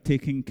that you are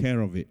taking care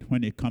of it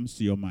when it comes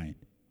to your mind.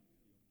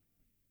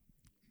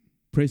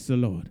 Praise the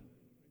Lord.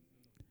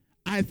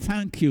 I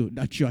thank you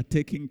that you are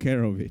taking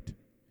care of it.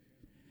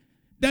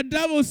 The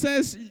devil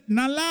says,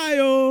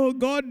 Nalayo,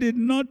 God did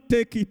not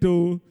take it.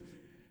 Oh.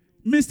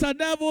 Mr.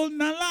 Devil,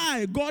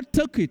 Nalai, God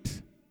took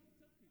it.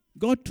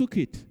 God took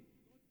it.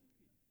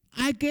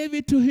 I gave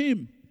it to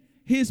him.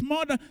 His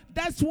mother.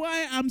 That's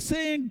why I'm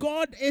saying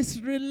God is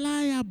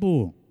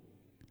reliable.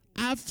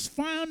 I've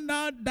found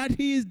out that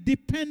he is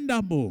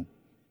dependable.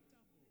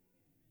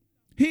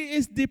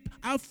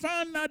 I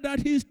found out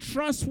that he's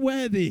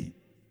trustworthy.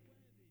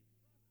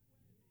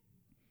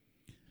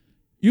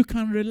 You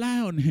can rely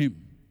on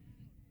him.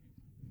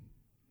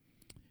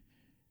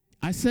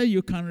 I say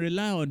you can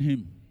rely on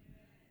him.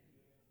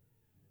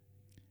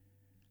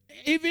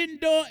 Even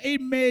though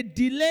it may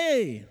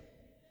delay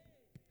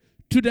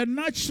to the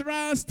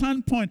natural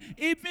standpoint,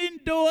 even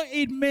though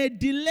it may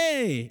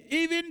delay,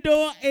 even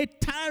though it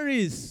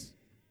tarries,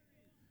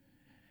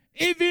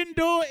 even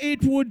though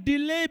it would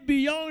delay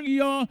beyond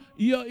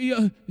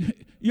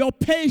your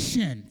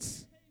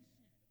patience,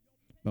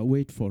 but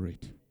wait for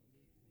it.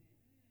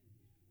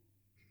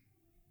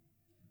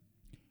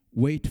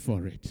 Wait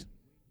for it.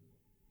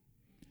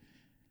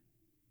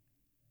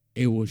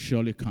 It will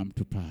surely come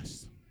to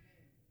pass.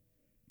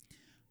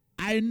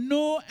 I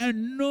know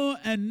and know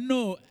and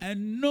know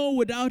and know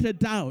without a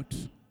doubt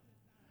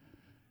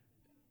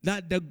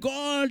that the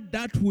God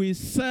that we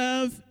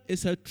serve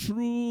is a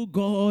true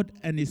God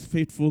and is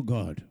faithful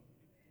God.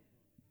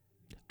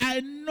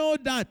 I know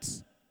that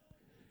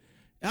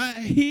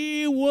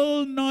he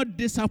will not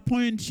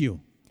disappoint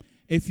you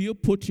if you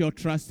put your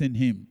trust in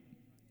him.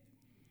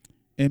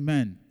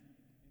 Amen.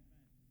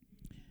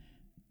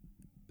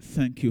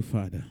 Thank you,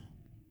 Father.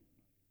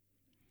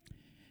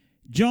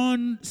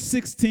 John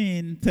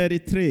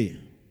 16:33.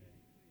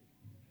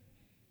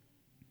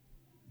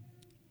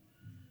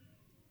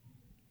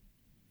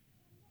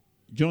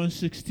 John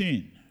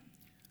 16.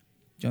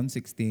 John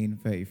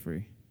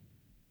 16:33.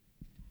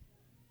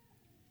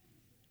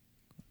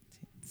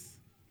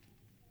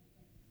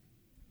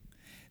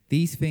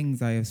 These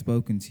things I have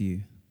spoken to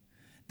you,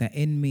 that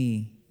in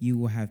me you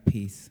will have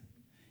peace.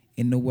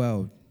 In the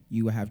world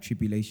you will have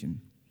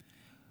tribulation.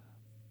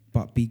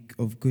 But be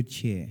of good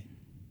cheer.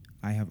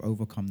 I have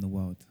overcome the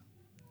world.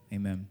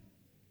 Amen.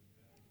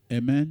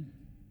 Amen.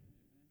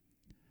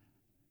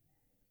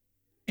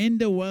 In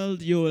the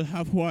world you will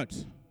have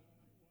what?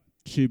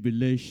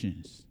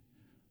 Tribulations.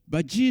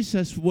 But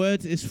Jesus'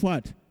 word is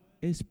what?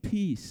 Is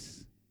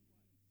peace.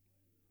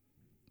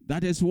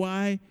 That is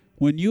why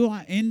when you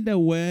are in the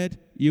word,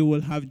 you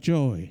will have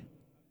joy.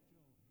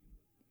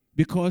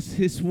 Because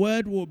his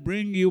word will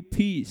bring you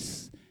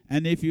peace.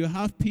 And if you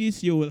have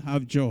peace, you will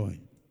have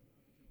joy.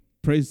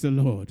 Praise the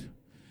Lord.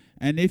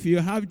 And if you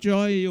have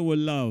joy, you will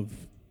love.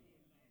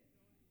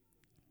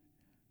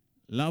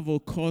 Love will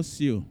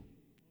cause you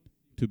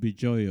to be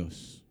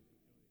joyous.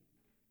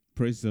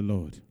 Praise the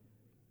Lord.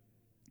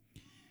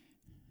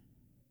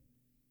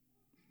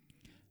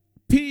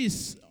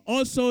 Peace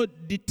also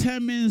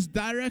determines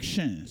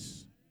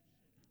directions.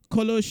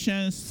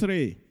 Colossians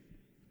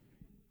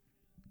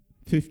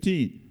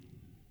 3:15.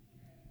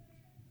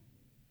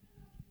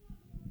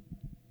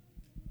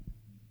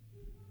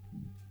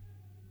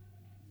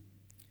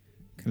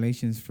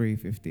 Galatians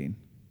 3:15.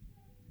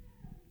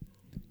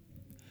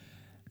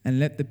 And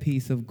let the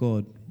peace of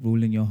God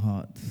rule in your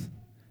hearts,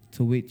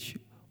 to which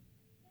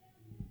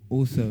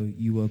also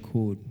you were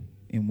called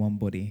in one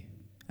body,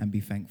 and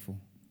be thankful.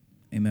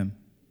 Amen.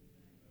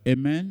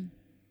 Amen.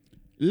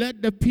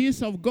 Let the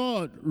peace of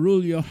God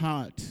rule your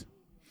heart.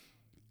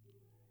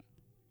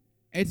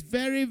 It's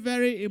very,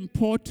 very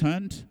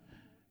important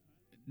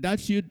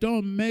that you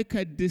don't make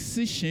a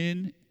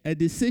decision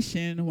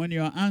when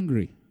you're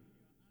angry.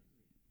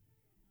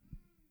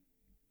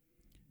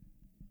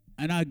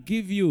 And I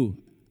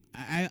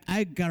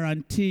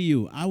guarantee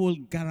you, I will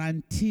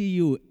guarantee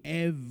you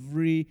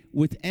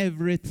with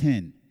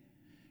everything.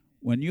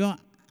 When you're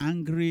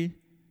angry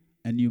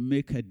and you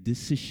make a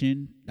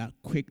decision, that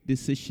quick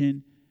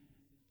decision,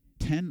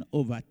 10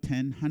 over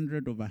 10,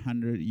 100 over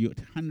 100,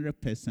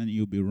 100%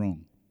 you'll be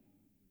wrong.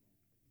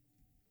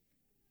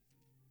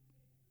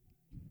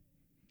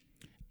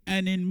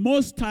 And in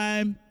most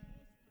time,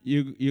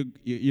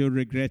 you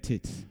regret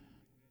it.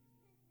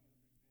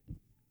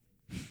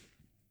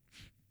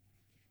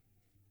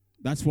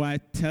 That's why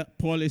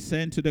Paul is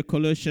saying to the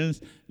Colossians,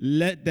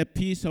 let the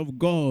peace of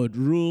God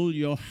rule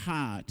your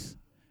heart,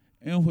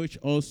 in which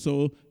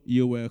also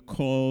you were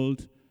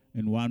called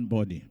in one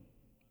body.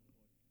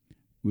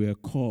 We are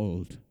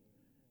called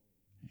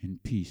in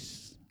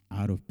peace,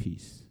 out of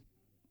peace.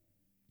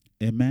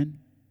 Amen.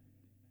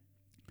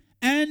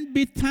 And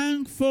be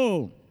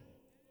thankful.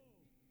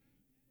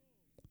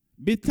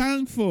 Be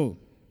thankful.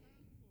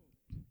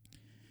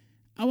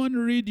 I want to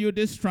read you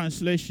this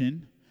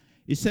translation.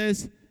 It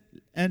says,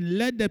 and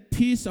let the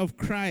peace of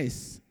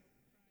Christ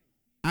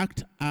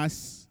act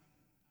as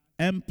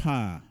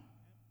empire.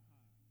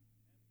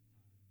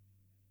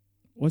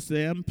 What's the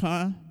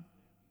empire?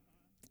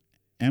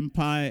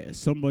 Empire,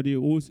 somebody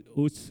who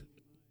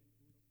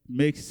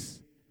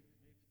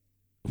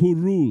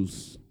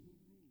rules.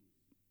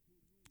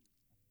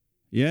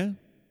 Yeah?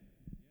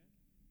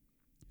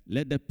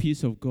 Let the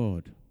peace of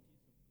God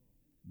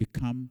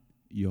become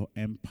your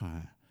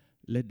empire.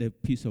 Let the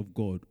peace of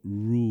God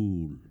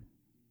rule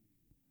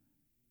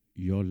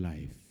your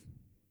life.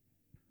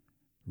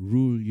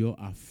 Rule your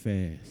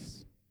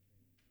affairs.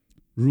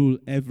 Rule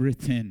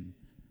everything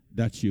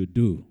that you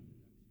do.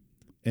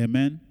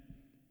 Amen.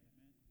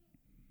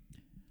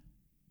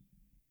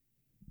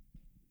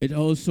 It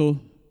also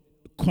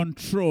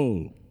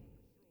control.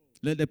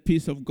 Let the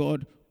peace of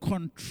God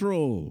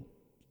control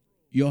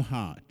your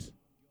heart.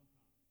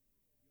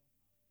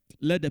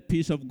 Let the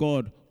peace of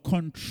God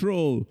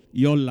control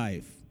your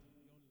life.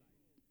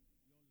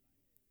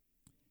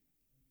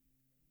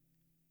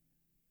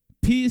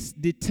 Peace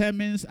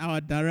determines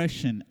our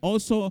direction.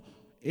 Also,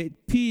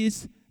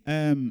 peace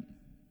we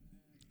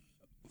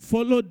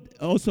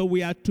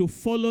are to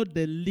follow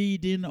the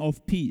leading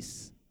of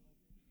peace.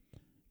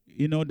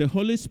 You know, the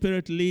Holy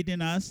Spirit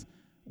leading us,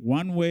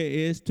 one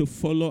way is to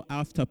follow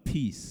after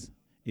peace.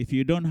 If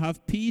you don't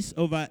have peace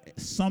over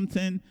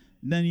something,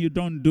 then you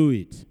don't do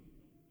it.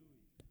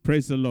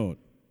 Praise the Lord.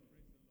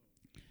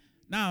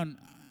 Now,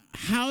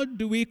 how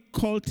do we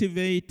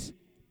cultivate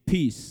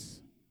peace?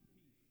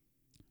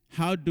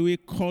 How do we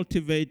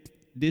cultivate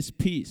this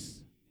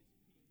peace?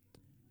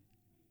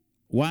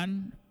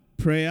 1,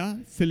 prayer,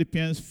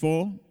 Philippians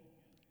 4,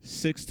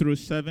 6 through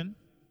 7.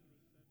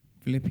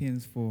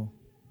 Philippians 4,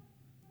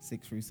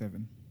 6 through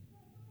 7.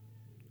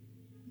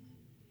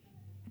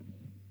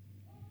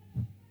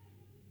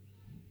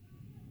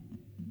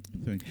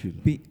 Thank you,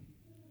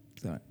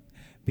 Lord.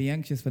 Be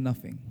anxious for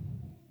nothing,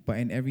 but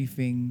in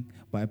everything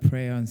by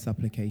prayer and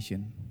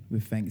supplication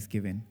with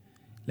thanksgiving,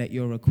 let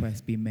your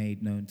requests be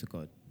made known to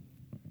God.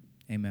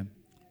 Amen.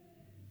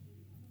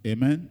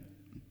 Amen.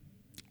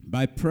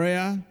 By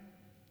prayer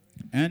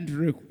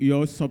and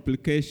your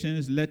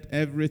supplications, let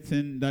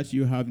everything that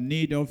you have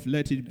need of,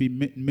 let it be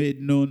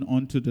made known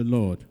unto the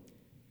Lord.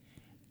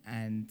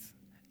 And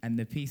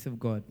the peace of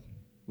God,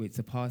 which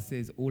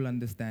surpasses all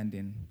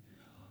understanding,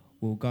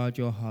 will guard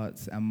your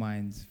hearts and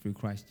minds through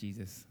Christ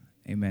Jesus.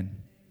 Amen.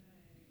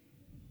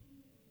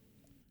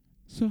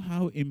 So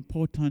how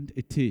important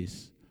it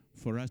is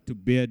for us to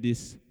bear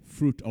this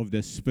fruit of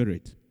the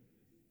Spirit.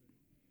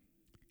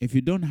 If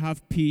you don't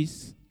have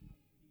peace,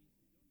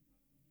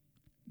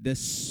 the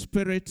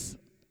Spirit,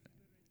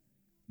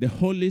 the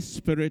Holy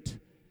Spirit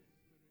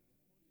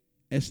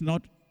is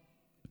not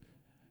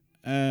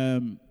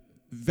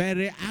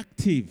very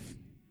active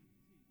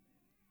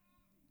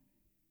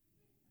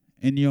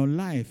in your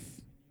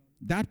life.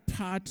 That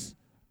part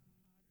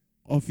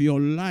of your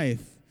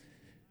life,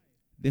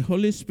 the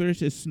Holy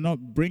Spirit is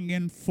not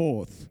bringing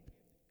forth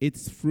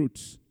its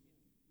fruits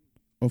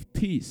of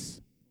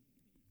peace.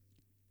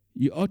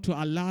 You ought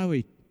to allow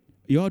it.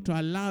 You ought to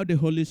allow the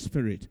Holy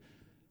Spirit,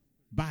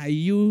 by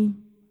you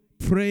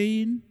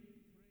praying,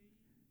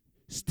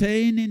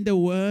 staying in the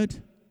Word,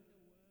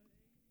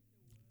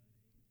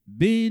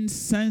 being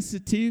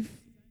sensitive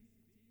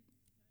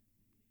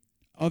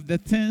of the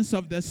things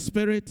of the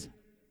Spirit.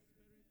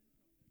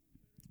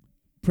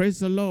 Praise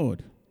the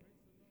Lord.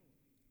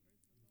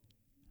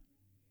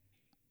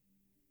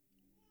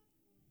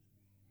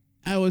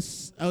 I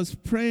was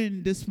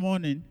praying this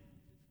morning,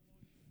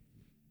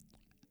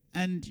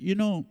 and you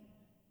know,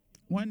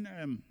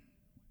 when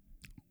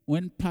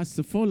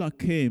Pastor Fowler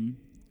came,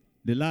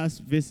 the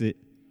last visit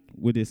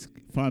with his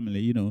family,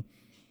 you know,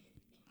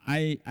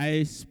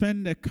 I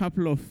spent a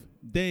couple of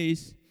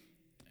days,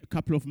 a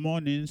couple of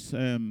mornings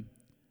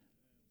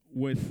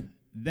with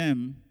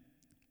them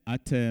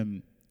at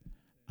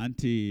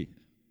Auntie,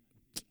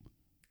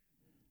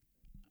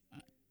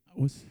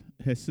 what's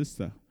her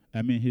sister?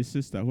 I mean his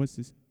sister. What's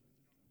this?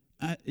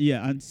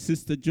 Yeah, and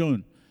Sister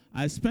Joan.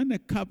 I spent a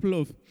couple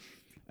of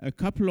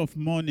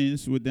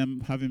mornings with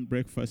them having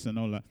breakfast and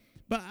all that.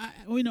 But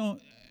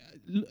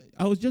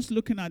I was just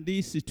looking at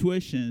these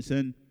situations,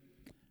 and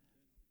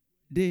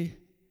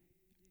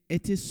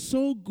it is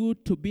so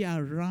good to be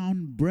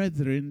around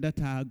brethren that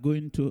are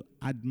going to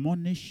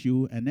admonish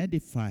you and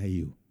edify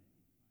you.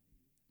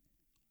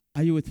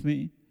 Are you with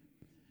me?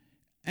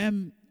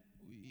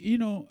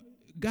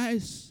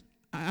 Guys,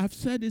 I've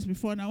said this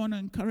before, and I want to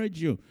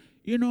encourage you.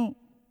 You know,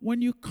 when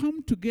you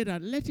come together,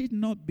 let it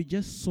not be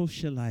just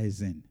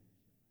socializing.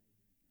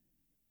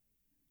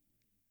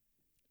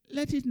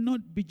 Let it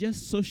not be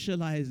just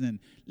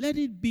socializing. Let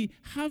it be,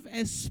 have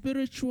a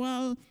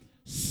spiritual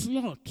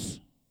slot.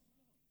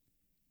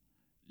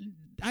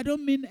 I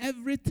don't mean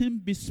everything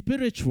be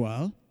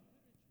spiritual.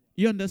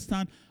 You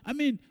understand? I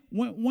mean,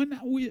 when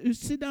we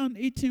sit down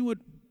eating with,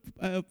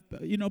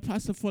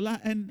 Pastor Fola,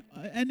 and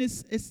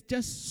it's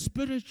just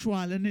spiritual,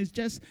 and it's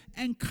just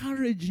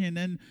encouraging,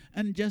 and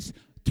just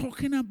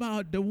talking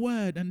about the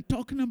Word and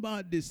talking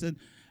about this, this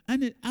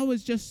morning I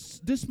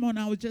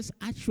was just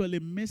actually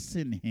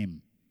missing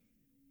him.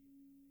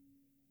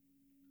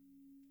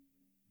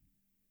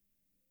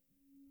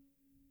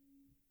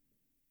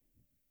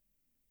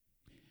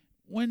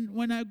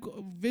 When I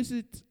go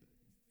visit,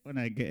 when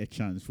I get a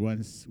chance,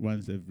 once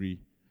every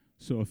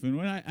so often,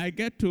 when I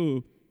get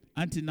to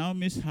Auntie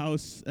Naomi's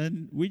house,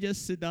 and we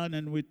just sit down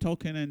and we're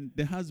talking, and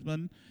the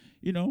husband,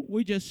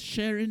 we just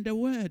sharing the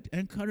Word,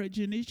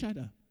 encouraging each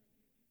other.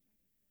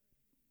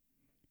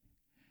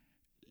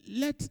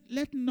 Let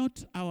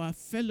not our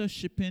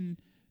fellowshipping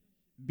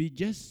be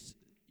just,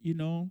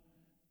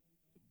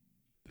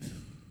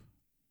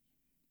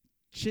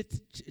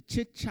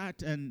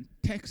 chit-chat and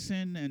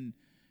texting and,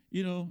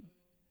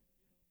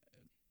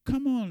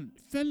 come on,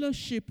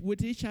 fellowship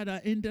with each other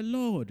in the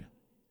Lord.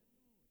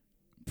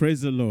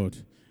 Praise the Lord.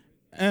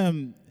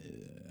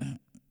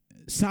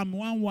 Psalm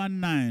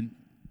 119,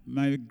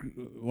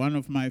 one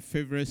of my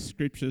favorite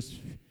scriptures.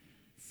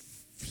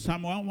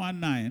 Psalm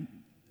 119,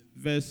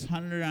 verse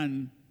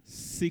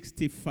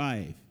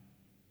 165.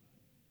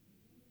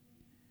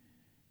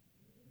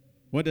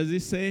 What does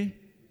it say?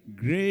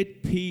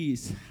 Great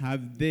peace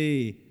have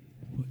they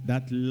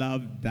that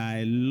love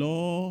thy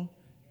law,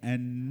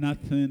 and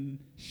nothing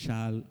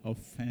shall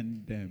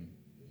offend them.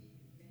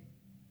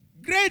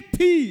 Great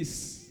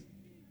peace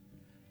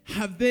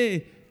have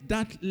they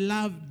that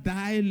love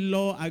thy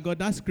law. I got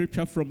that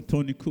scripture from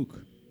Tony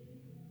Cook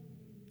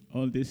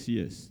all these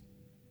years.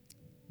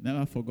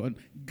 Never forgotten.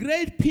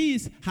 Great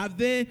peace have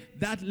they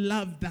that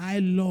love thy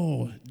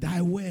law,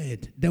 thy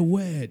word, the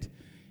Word.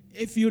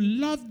 If you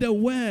love the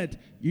Word,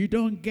 you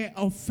don't get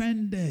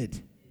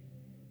offended.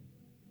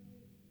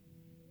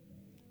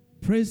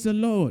 Praise the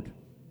Lord.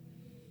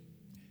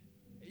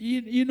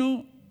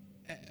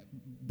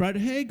 Brother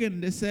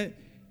Hagin, they said,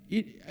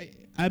 it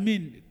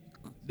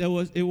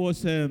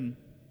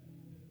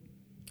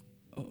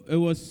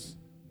was,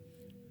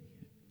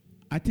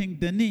 I think,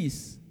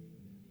 Denise,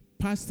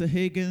 Pastor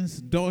Hagin's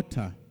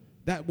daughter,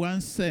 that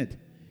once said,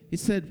 he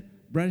said,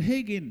 Brother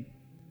Hagin,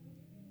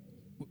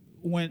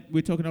 when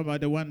we're talking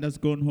about the one that's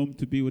gone home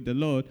to be with the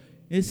Lord,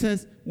 it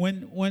says,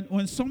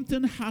 when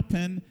something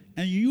happened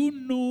and you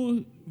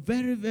know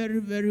very, very,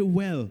 very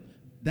well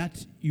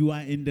that you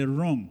are in the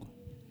wrong,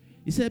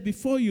 he said,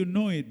 before you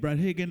know it,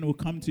 Brother Hagin will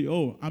come to you,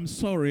 oh, I'm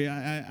sorry,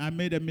 I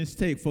made a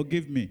mistake,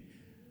 forgive me.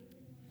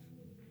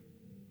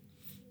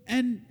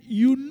 And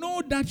you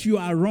know that you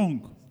are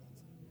wrong,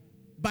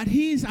 but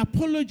he is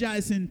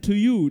apologizing to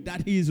you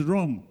that he is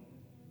wrong.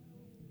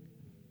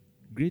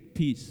 Great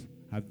peace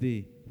have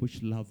they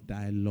which love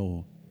thy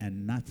law,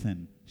 and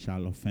nothing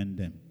shall offend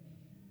them.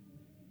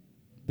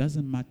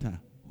 Doesn't matter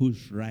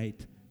who's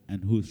right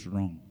and who's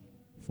wrong.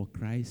 For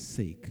Christ's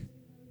sake,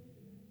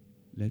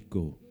 let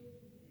go.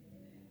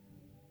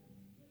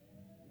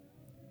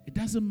 It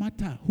doesn't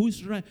matter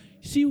who's right.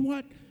 See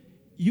what?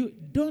 You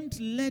don't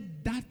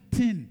let that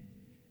thing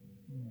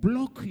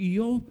block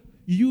you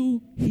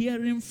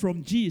hearing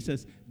from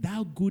Jesus.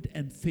 Thou good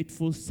and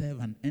faithful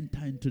servant,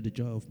 enter into the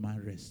joy of my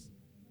rest.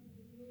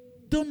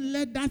 Don't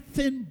let that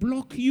thing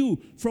block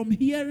you from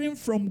hearing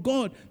from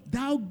God.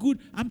 Thou good.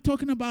 I'm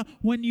talking about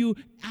when you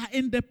are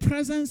in the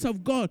presence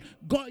of God.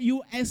 God,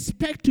 you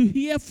expect to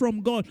hear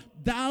from God.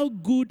 Thou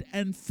good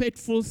and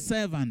faithful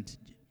servant.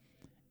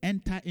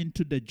 Enter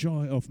into the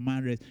joy of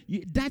marriage.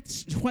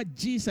 That's what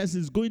Jesus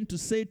is going to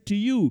say to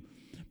you.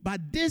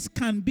 But this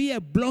can be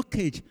a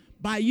blockage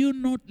by you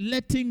not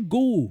letting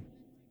go.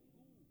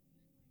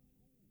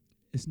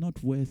 It's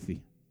not worthy.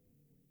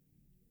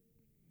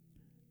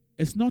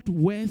 It's not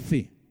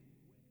worthy.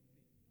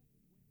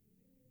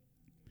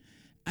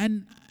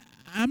 And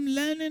I'm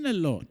learning a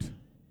lot.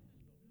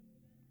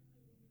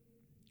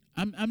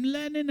 I'm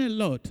learning a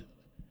lot.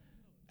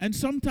 And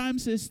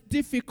sometimes it's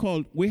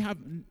difficult. We have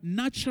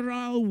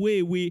natural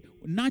way. We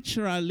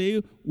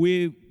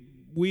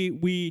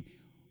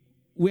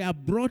are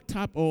brought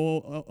up,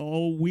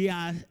 or we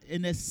are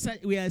in a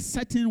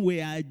certain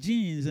way, our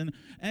genes, and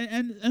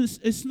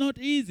it's not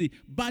easy.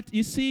 But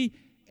you see,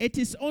 it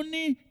is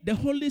only the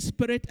Holy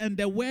Spirit and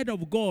the Word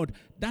of God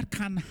that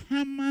can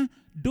hammer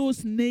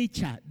those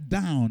nature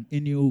down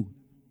in you.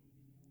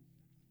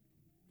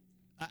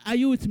 Are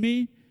you with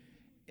me?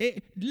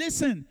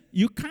 Listen,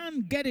 you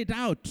can't get it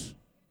out,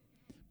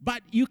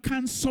 but you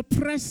can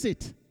suppress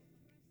it.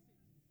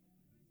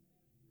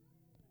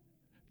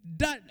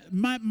 That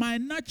my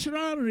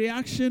natural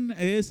reaction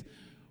is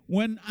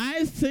when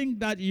I think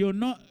that you're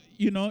not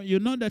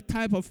the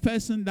type of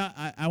person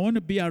that I want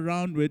to be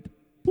around with,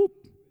 boop,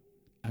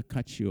 I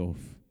cut you off.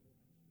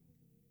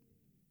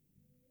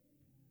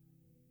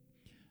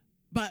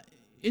 But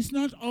it's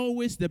not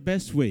always the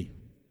best way.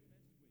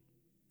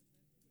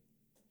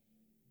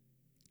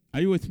 Are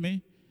you with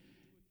me?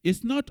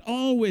 It's not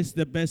always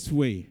the best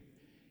way.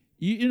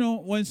 You know,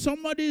 when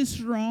somebody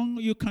is wrong,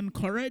 you can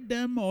correct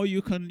them, or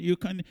you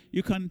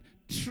can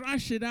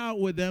trash it out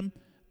with them.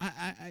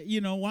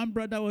 One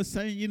brother was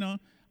saying,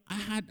 I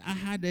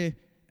had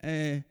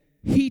a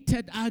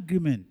heated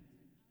argument,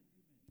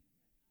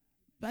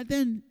 but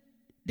then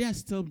they are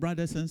still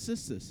brothers and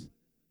sisters.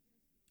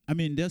 I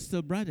mean, they're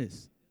still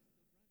brothers.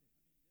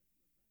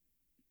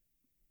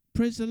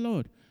 Praise the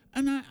Lord.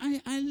 And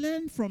I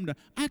learned from that.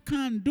 I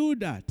can't do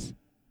that.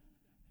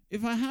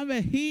 If I have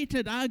a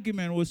heated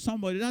argument with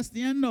somebody, that's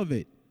the end of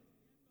it.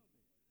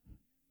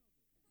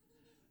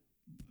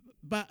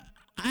 But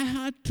I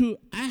have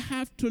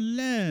to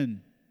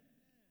learn.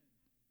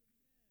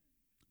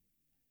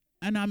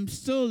 And I'm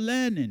still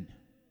learning.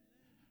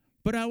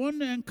 But I want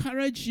to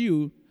encourage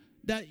you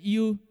that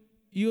you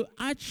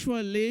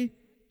actually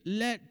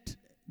let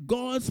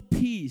God's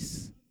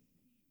peace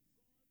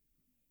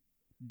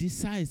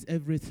decide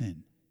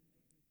everything.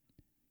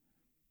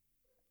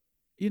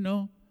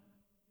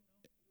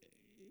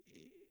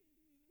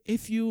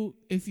 If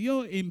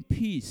you're in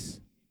peace,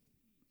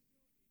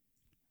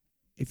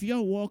 if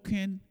you're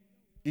walking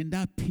in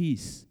that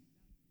peace,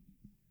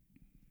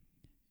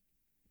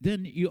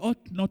 then you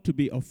ought not to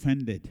be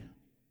offended.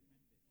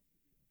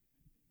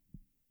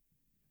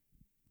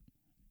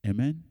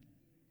 Amen.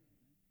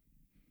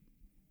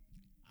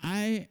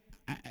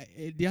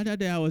 The other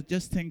day I was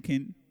just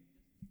thinking,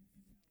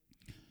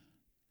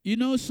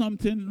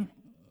 something,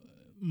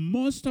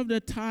 most of the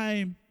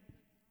time,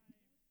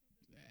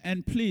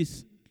 and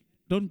please,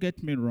 don't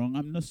get me wrong,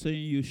 I'm not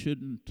saying you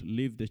shouldn't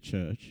leave the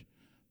church,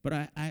 but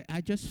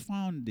I just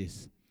found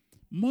this.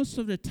 Most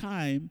of the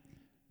time,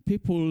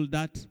 people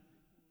that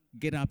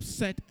get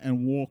upset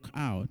and walk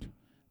out,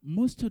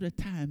 most of the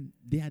time,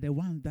 they are the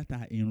ones that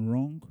are in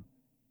wrong.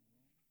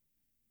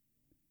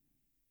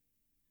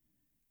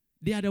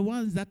 They are the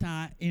ones that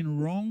are in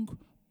wrong,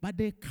 but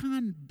they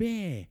can't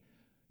bear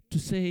to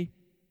say,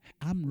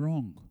 I'm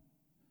wrong.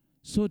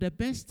 So the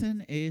best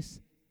thing is,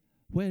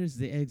 where is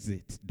the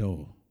exit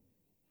door?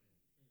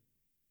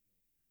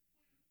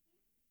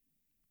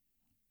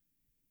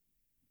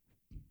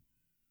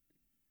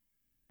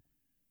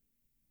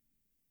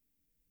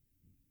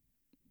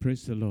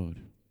 Praise the Lord.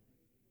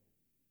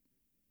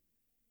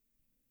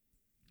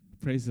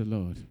 Praise the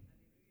Lord.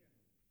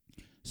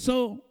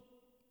 So,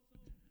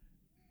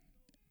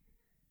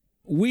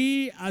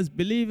 we as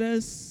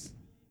believers,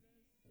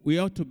 we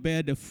ought to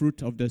bear the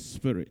fruit of the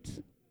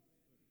Spirit.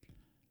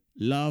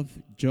 Love,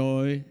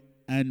 joy,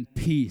 and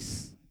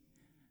peace.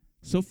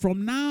 So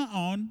from now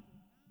on,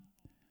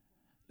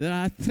 there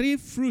are 3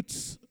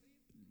 fruits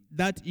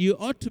that you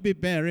ought to be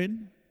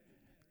bearing.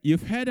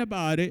 You've heard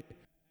about it.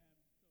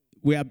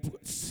 We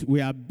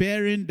are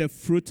bearing the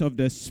fruit of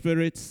the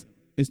Spirit.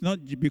 It's not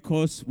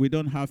because we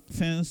don't have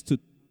things to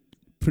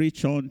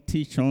preach on,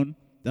 teach on.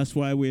 That's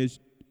why we're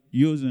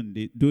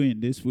doing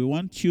this. We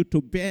want you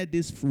to bear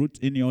this fruit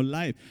in your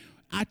life.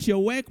 At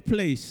your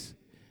workplace,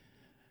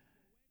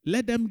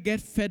 let them get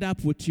fed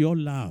up with your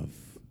love.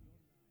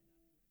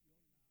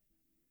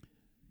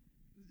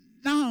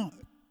 Now,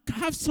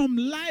 have some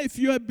life.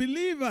 You're a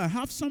believer.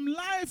 Have some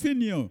life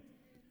in you.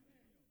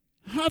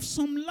 Have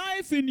some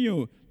life in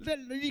you.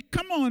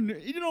 Come on,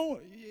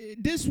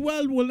 this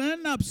world will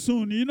end up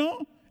soon,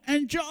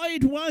 Enjoy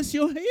it whilst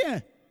you're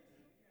here.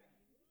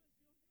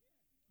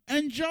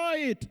 Enjoy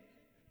it.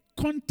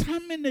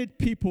 contaminate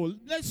people.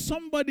 Let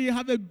somebody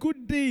have a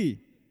good day.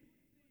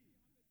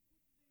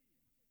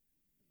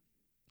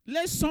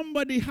 Let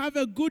somebody have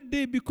a good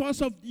day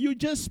because of you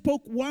just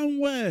spoke one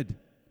word.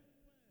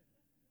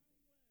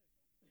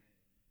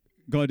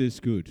 God is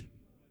good.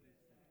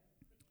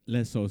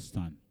 Let's all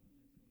stand.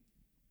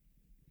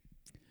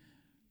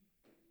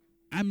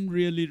 I'm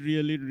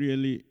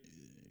really,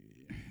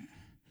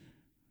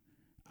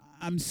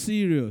 I'm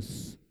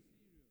serious.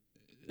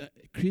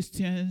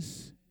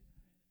 Christians,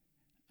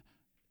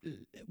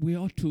 we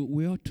ought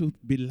to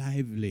be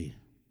lively.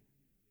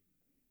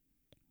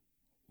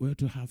 We ought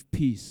to have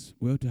peace.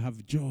 We ought to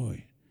have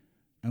joy.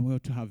 And we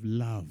ought to have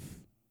love.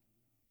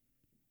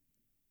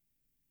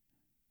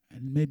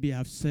 And maybe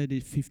I've said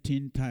it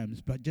 15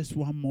 times, but just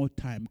one more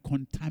time.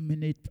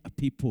 Contaminate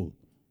people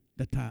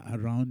that are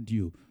around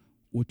you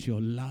with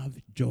your love,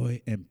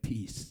 joy, and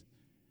peace.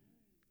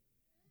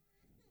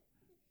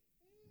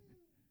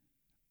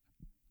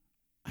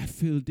 I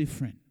feel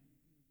different.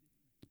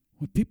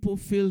 When people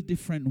feel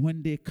different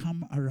when they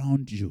come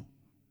around you.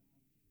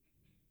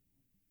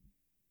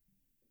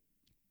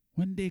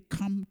 When they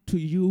come to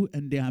you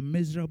and they are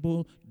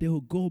miserable, they will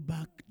go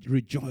back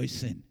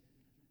rejoicing.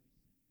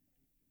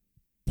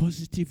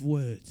 Positive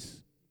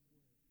words.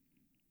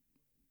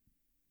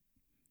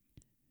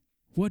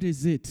 What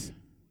is it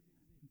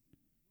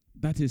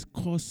that is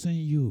causing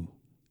you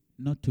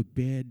not to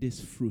bear these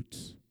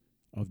fruits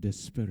of the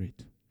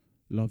Spirit?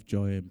 Love,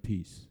 joy, and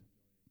peace.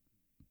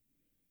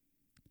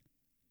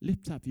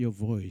 Lift up your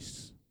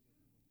voice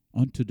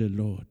unto the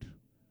Lord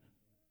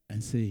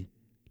and say,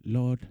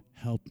 Lord,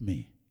 help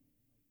me.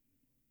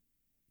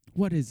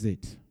 What is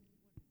it?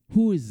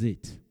 Who is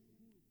it?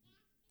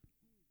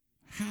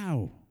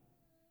 How?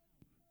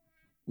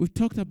 We've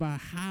talked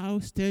about how,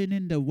 staying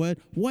in the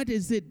Word. What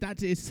is it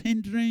that is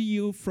hindering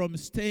you from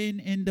staying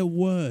in the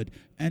Word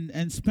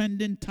and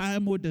spending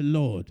time with the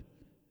Lord?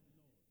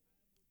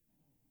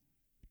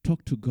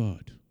 Talk to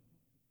God.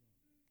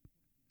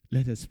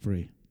 Let us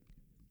pray.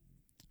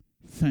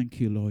 Thank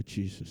you, Lord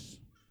Jesus.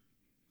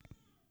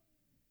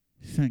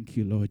 Thank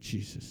you, Lord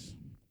Jesus.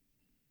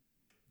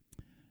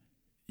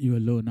 You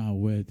alone are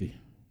worthy.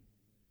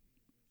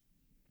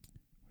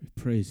 We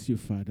praise you,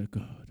 Father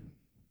God.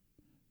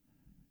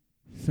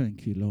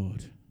 Thank you,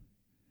 Lord.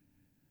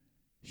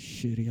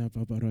 Spirit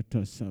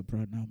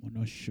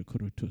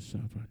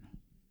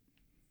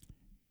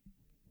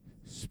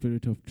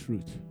of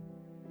truth.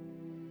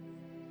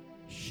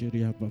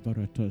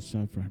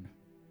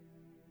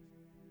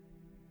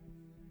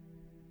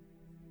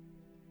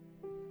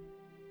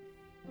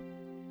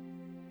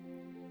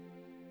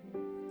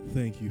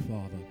 Thank you,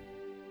 Father.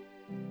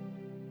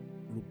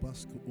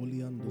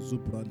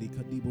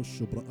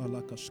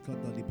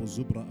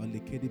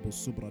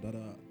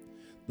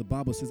 The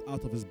Bible says,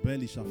 out of his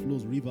belly shall flow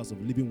rivers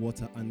of living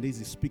water, and this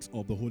speaks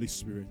of the Holy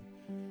Spirit.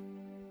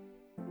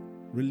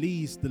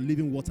 Release the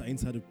living water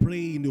inside of.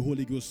 Pray in the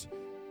Holy Ghost.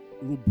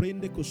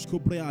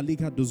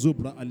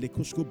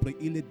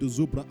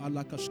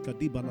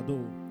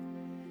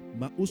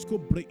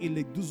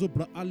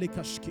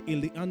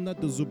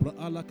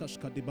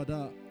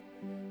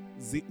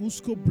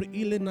 Zeusko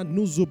breile na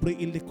nuzo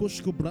breile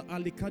koshko bra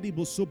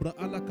alikadibo sobra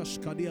ala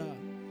kashkadia.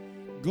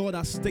 God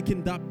has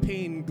taken that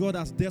pain. God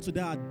has dealt with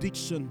that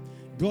addiction.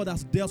 God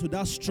has dealt with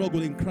that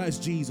struggle in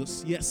Christ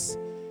Jesus. Yes,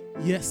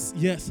 yes,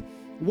 yes.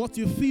 What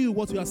you feel,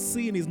 what you are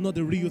seeing is not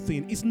the real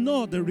thing. It's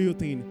not the real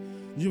thing.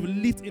 You've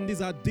lived in this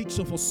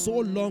addiction for so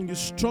long. You're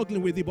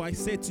struggling with it. But I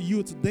say to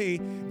you today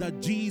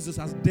that Jesus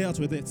has dealt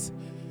with it.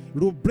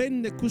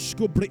 Rubrende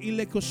kushko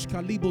breile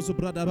koshkalibo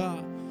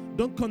zobradaba.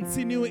 Don't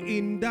continue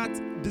in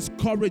that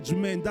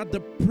discouragement, that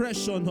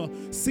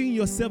depression, seeing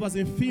yourself as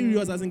inferior,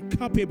 as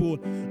incapable,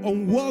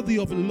 unworthy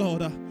of the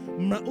Lord.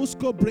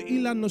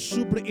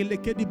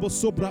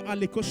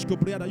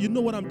 You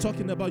know what I'm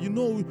talking about. You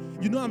know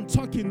I'm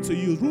talking to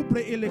you.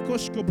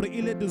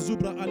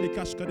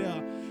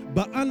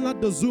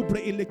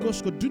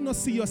 Do not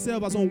see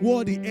yourself as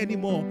unworthy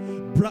anymore.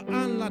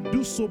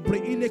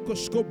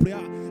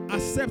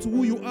 Accept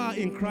who you are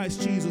in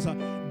Christ Jesus.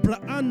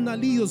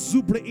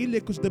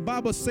 The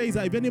Bible says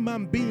that if any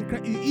man be in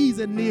Christ, he is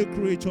a new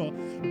creature.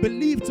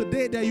 Believe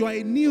today that you are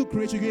a new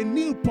creature, you're a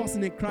new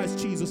person in Christ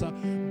Jesus.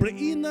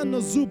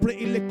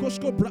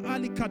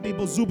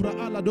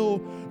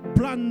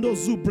 Brando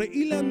zubre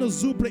ila no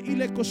zubre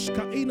ile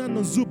koshka ina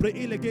no zubre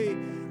ilege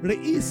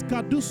reis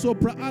kaduso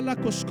bra ala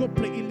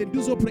koshkopre ile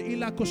duzo pre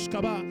ila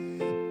koshkaba.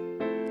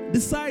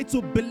 Decide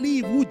to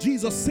believe who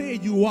Jesus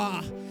said you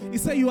are. He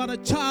said you are a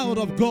child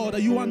of God,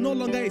 that you are no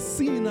longer a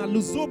sinner.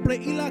 Luzobre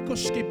ila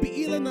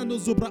koshkepi ila na no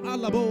zubra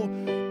alabo.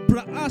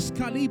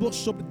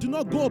 Do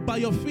not go by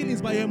your feelings,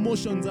 by your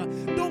emotions.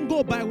 Don't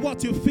go by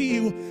what you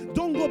feel.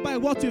 Don't go by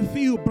what you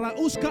feel.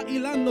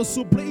 The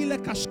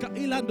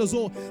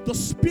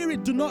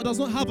spirit does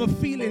not have a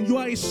feeling. You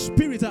are a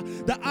spirit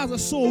that has a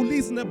soul,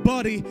 lives in a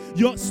body.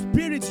 Your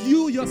spirit,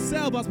 you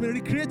yourself, has been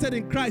recreated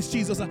in Christ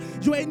Jesus.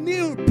 You are a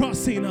new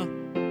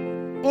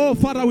person. Oh,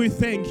 Father, we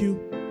thank you.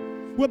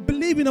 We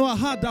believe in our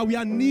heart that we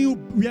are new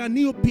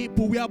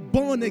people. We are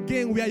born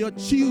again. We are your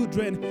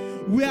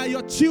children. We are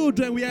your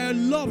children. We are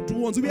your loved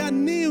ones. We are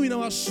new in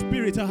our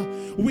spirit.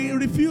 We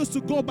refuse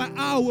to go by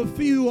how we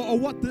feel or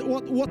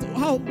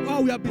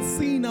how we have been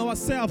seeing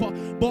ourselves,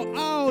 but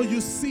how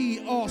you see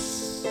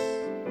us.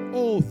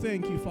 Oh,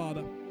 thank you,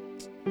 Father.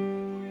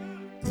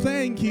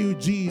 Thank you,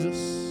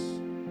 Jesus.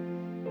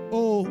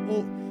 Oh,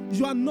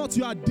 you are not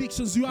your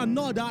addictions. You are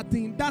not that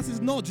thing. That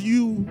is not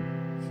you.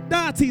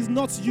 That is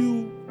not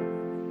you.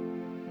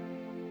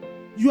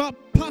 You are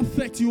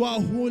perfect. You are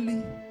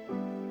holy.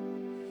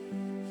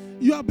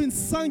 You have been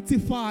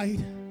sanctified.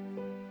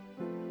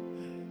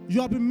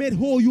 You have been made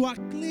whole. You are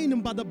clean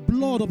by the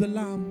blood of the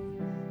Lamb.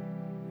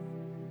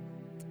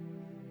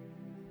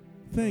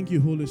 Thank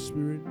you, Holy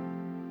Spirit.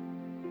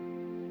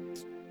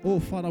 Oh,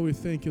 Father, we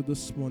thank you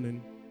this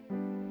morning.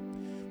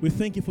 We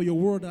thank you for your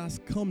word that has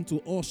come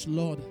to us,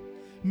 Lord.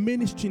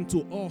 Ministering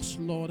to us,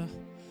 Lord.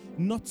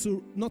 Not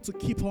to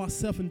keep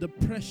ourselves in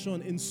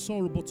depression, in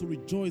sorrow, but to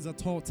rejoice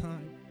at all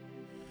times.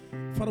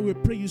 Father, we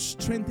pray you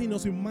strengthen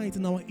us with might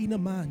in our inner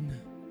man,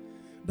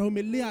 that we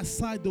may lay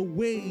aside the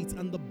weight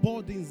and the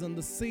burdens and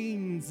the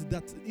sins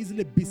that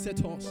easily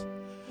beset us,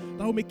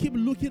 that we may keep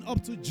looking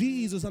up to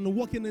Jesus and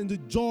walking in the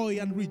joy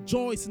and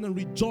rejoicing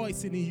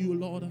in you,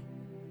 Lord.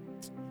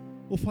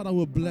 Oh, Father,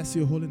 we bless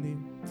your holy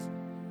name.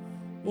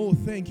 Oh,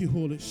 thank you,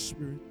 Holy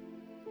Spirit.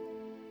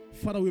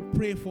 Father, we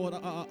pray for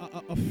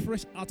a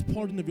fresh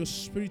outpouring of your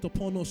Spirit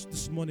upon us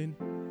this morning.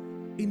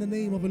 In the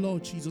name of the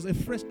Lord Jesus, a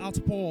fresh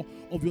outpour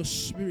of your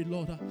Spirit,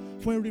 Lord,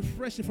 for a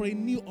refreshing, for a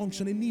new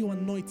unction, a new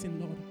anointing,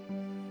 Lord.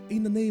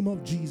 In the name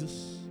of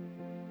Jesus.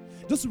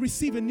 Just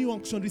receive a new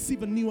unction,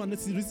 receive a new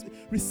anointing,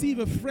 receive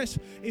a fresh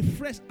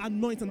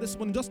anointing this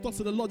morning. Just talk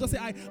to the Lord. Just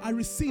say, I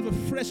receive a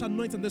fresh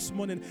anointing this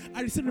morning.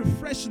 I receive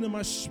refreshing in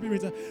my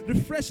spirit,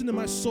 refreshing in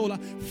my soul,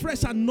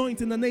 fresh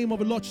anointing in the name of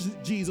the Lord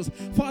Jesus.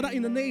 Father,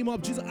 in the name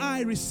of Jesus,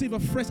 I receive a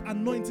fresh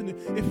anointing,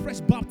 a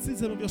fresh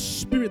baptism of your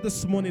spirit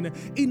this morning.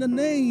 In the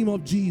name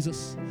of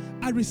Jesus,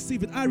 I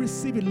receive it. I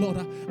receive it, Lord.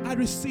 I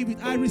receive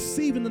it. I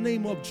receive in the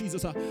name of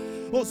Jesus.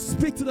 Oh,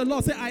 speak to the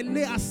Lord. Say, I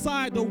lay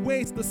aside the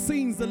weights, the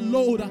sins, the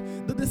load,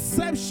 the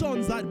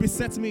deceptions that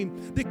beset me,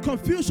 the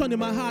confusion in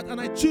my heart,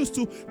 and I choose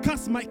to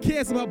cast my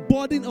cares and my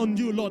burden on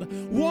you, Lord,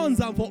 once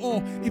and for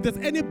all. If there's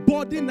any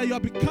burden that you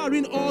have been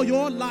carrying all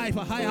your life,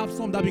 I have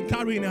some that I've been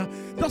carrying,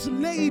 just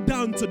lay it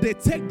down today.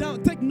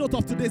 Take note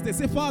of today's day.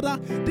 Say, Father,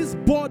 this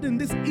burden,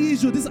 this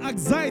issue, this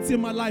anxiety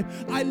in my life,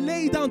 I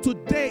lay it down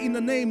today in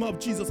the name of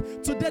Jesus.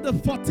 Today, the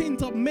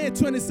 14th of May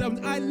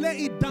 2017, I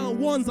lay it down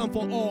once and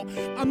for all.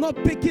 I'm not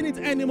picking it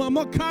anymore. I'm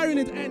not carrying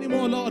it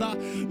anymore, Lord.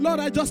 Lord,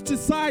 I just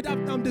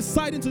I'm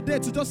deciding today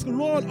to just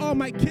roll all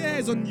my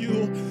cares on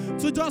you,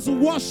 to just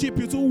worship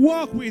you, to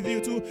walk with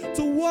you,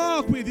 to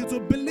walk with you, to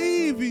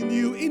believe in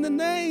you in the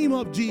name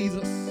of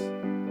Jesus.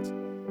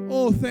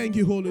 Oh, thank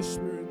you, Holy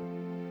Spirit.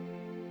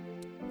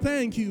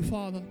 Thank you,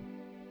 Father.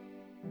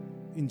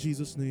 In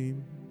Jesus'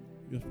 name,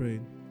 we are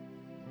praying.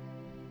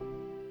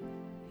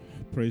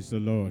 Praise the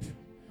Lord.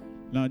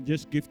 Now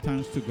just give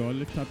thanks to God.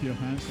 Lift up your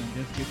hands and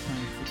just give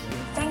thanks to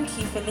God. Thank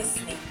you for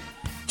listening.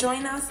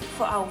 Join us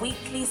for our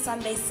weekly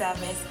Sunday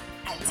service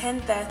at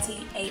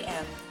 10:30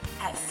 a.m.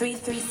 at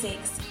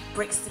 336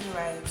 Brixton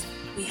Road.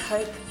 We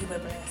hope you were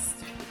blessed.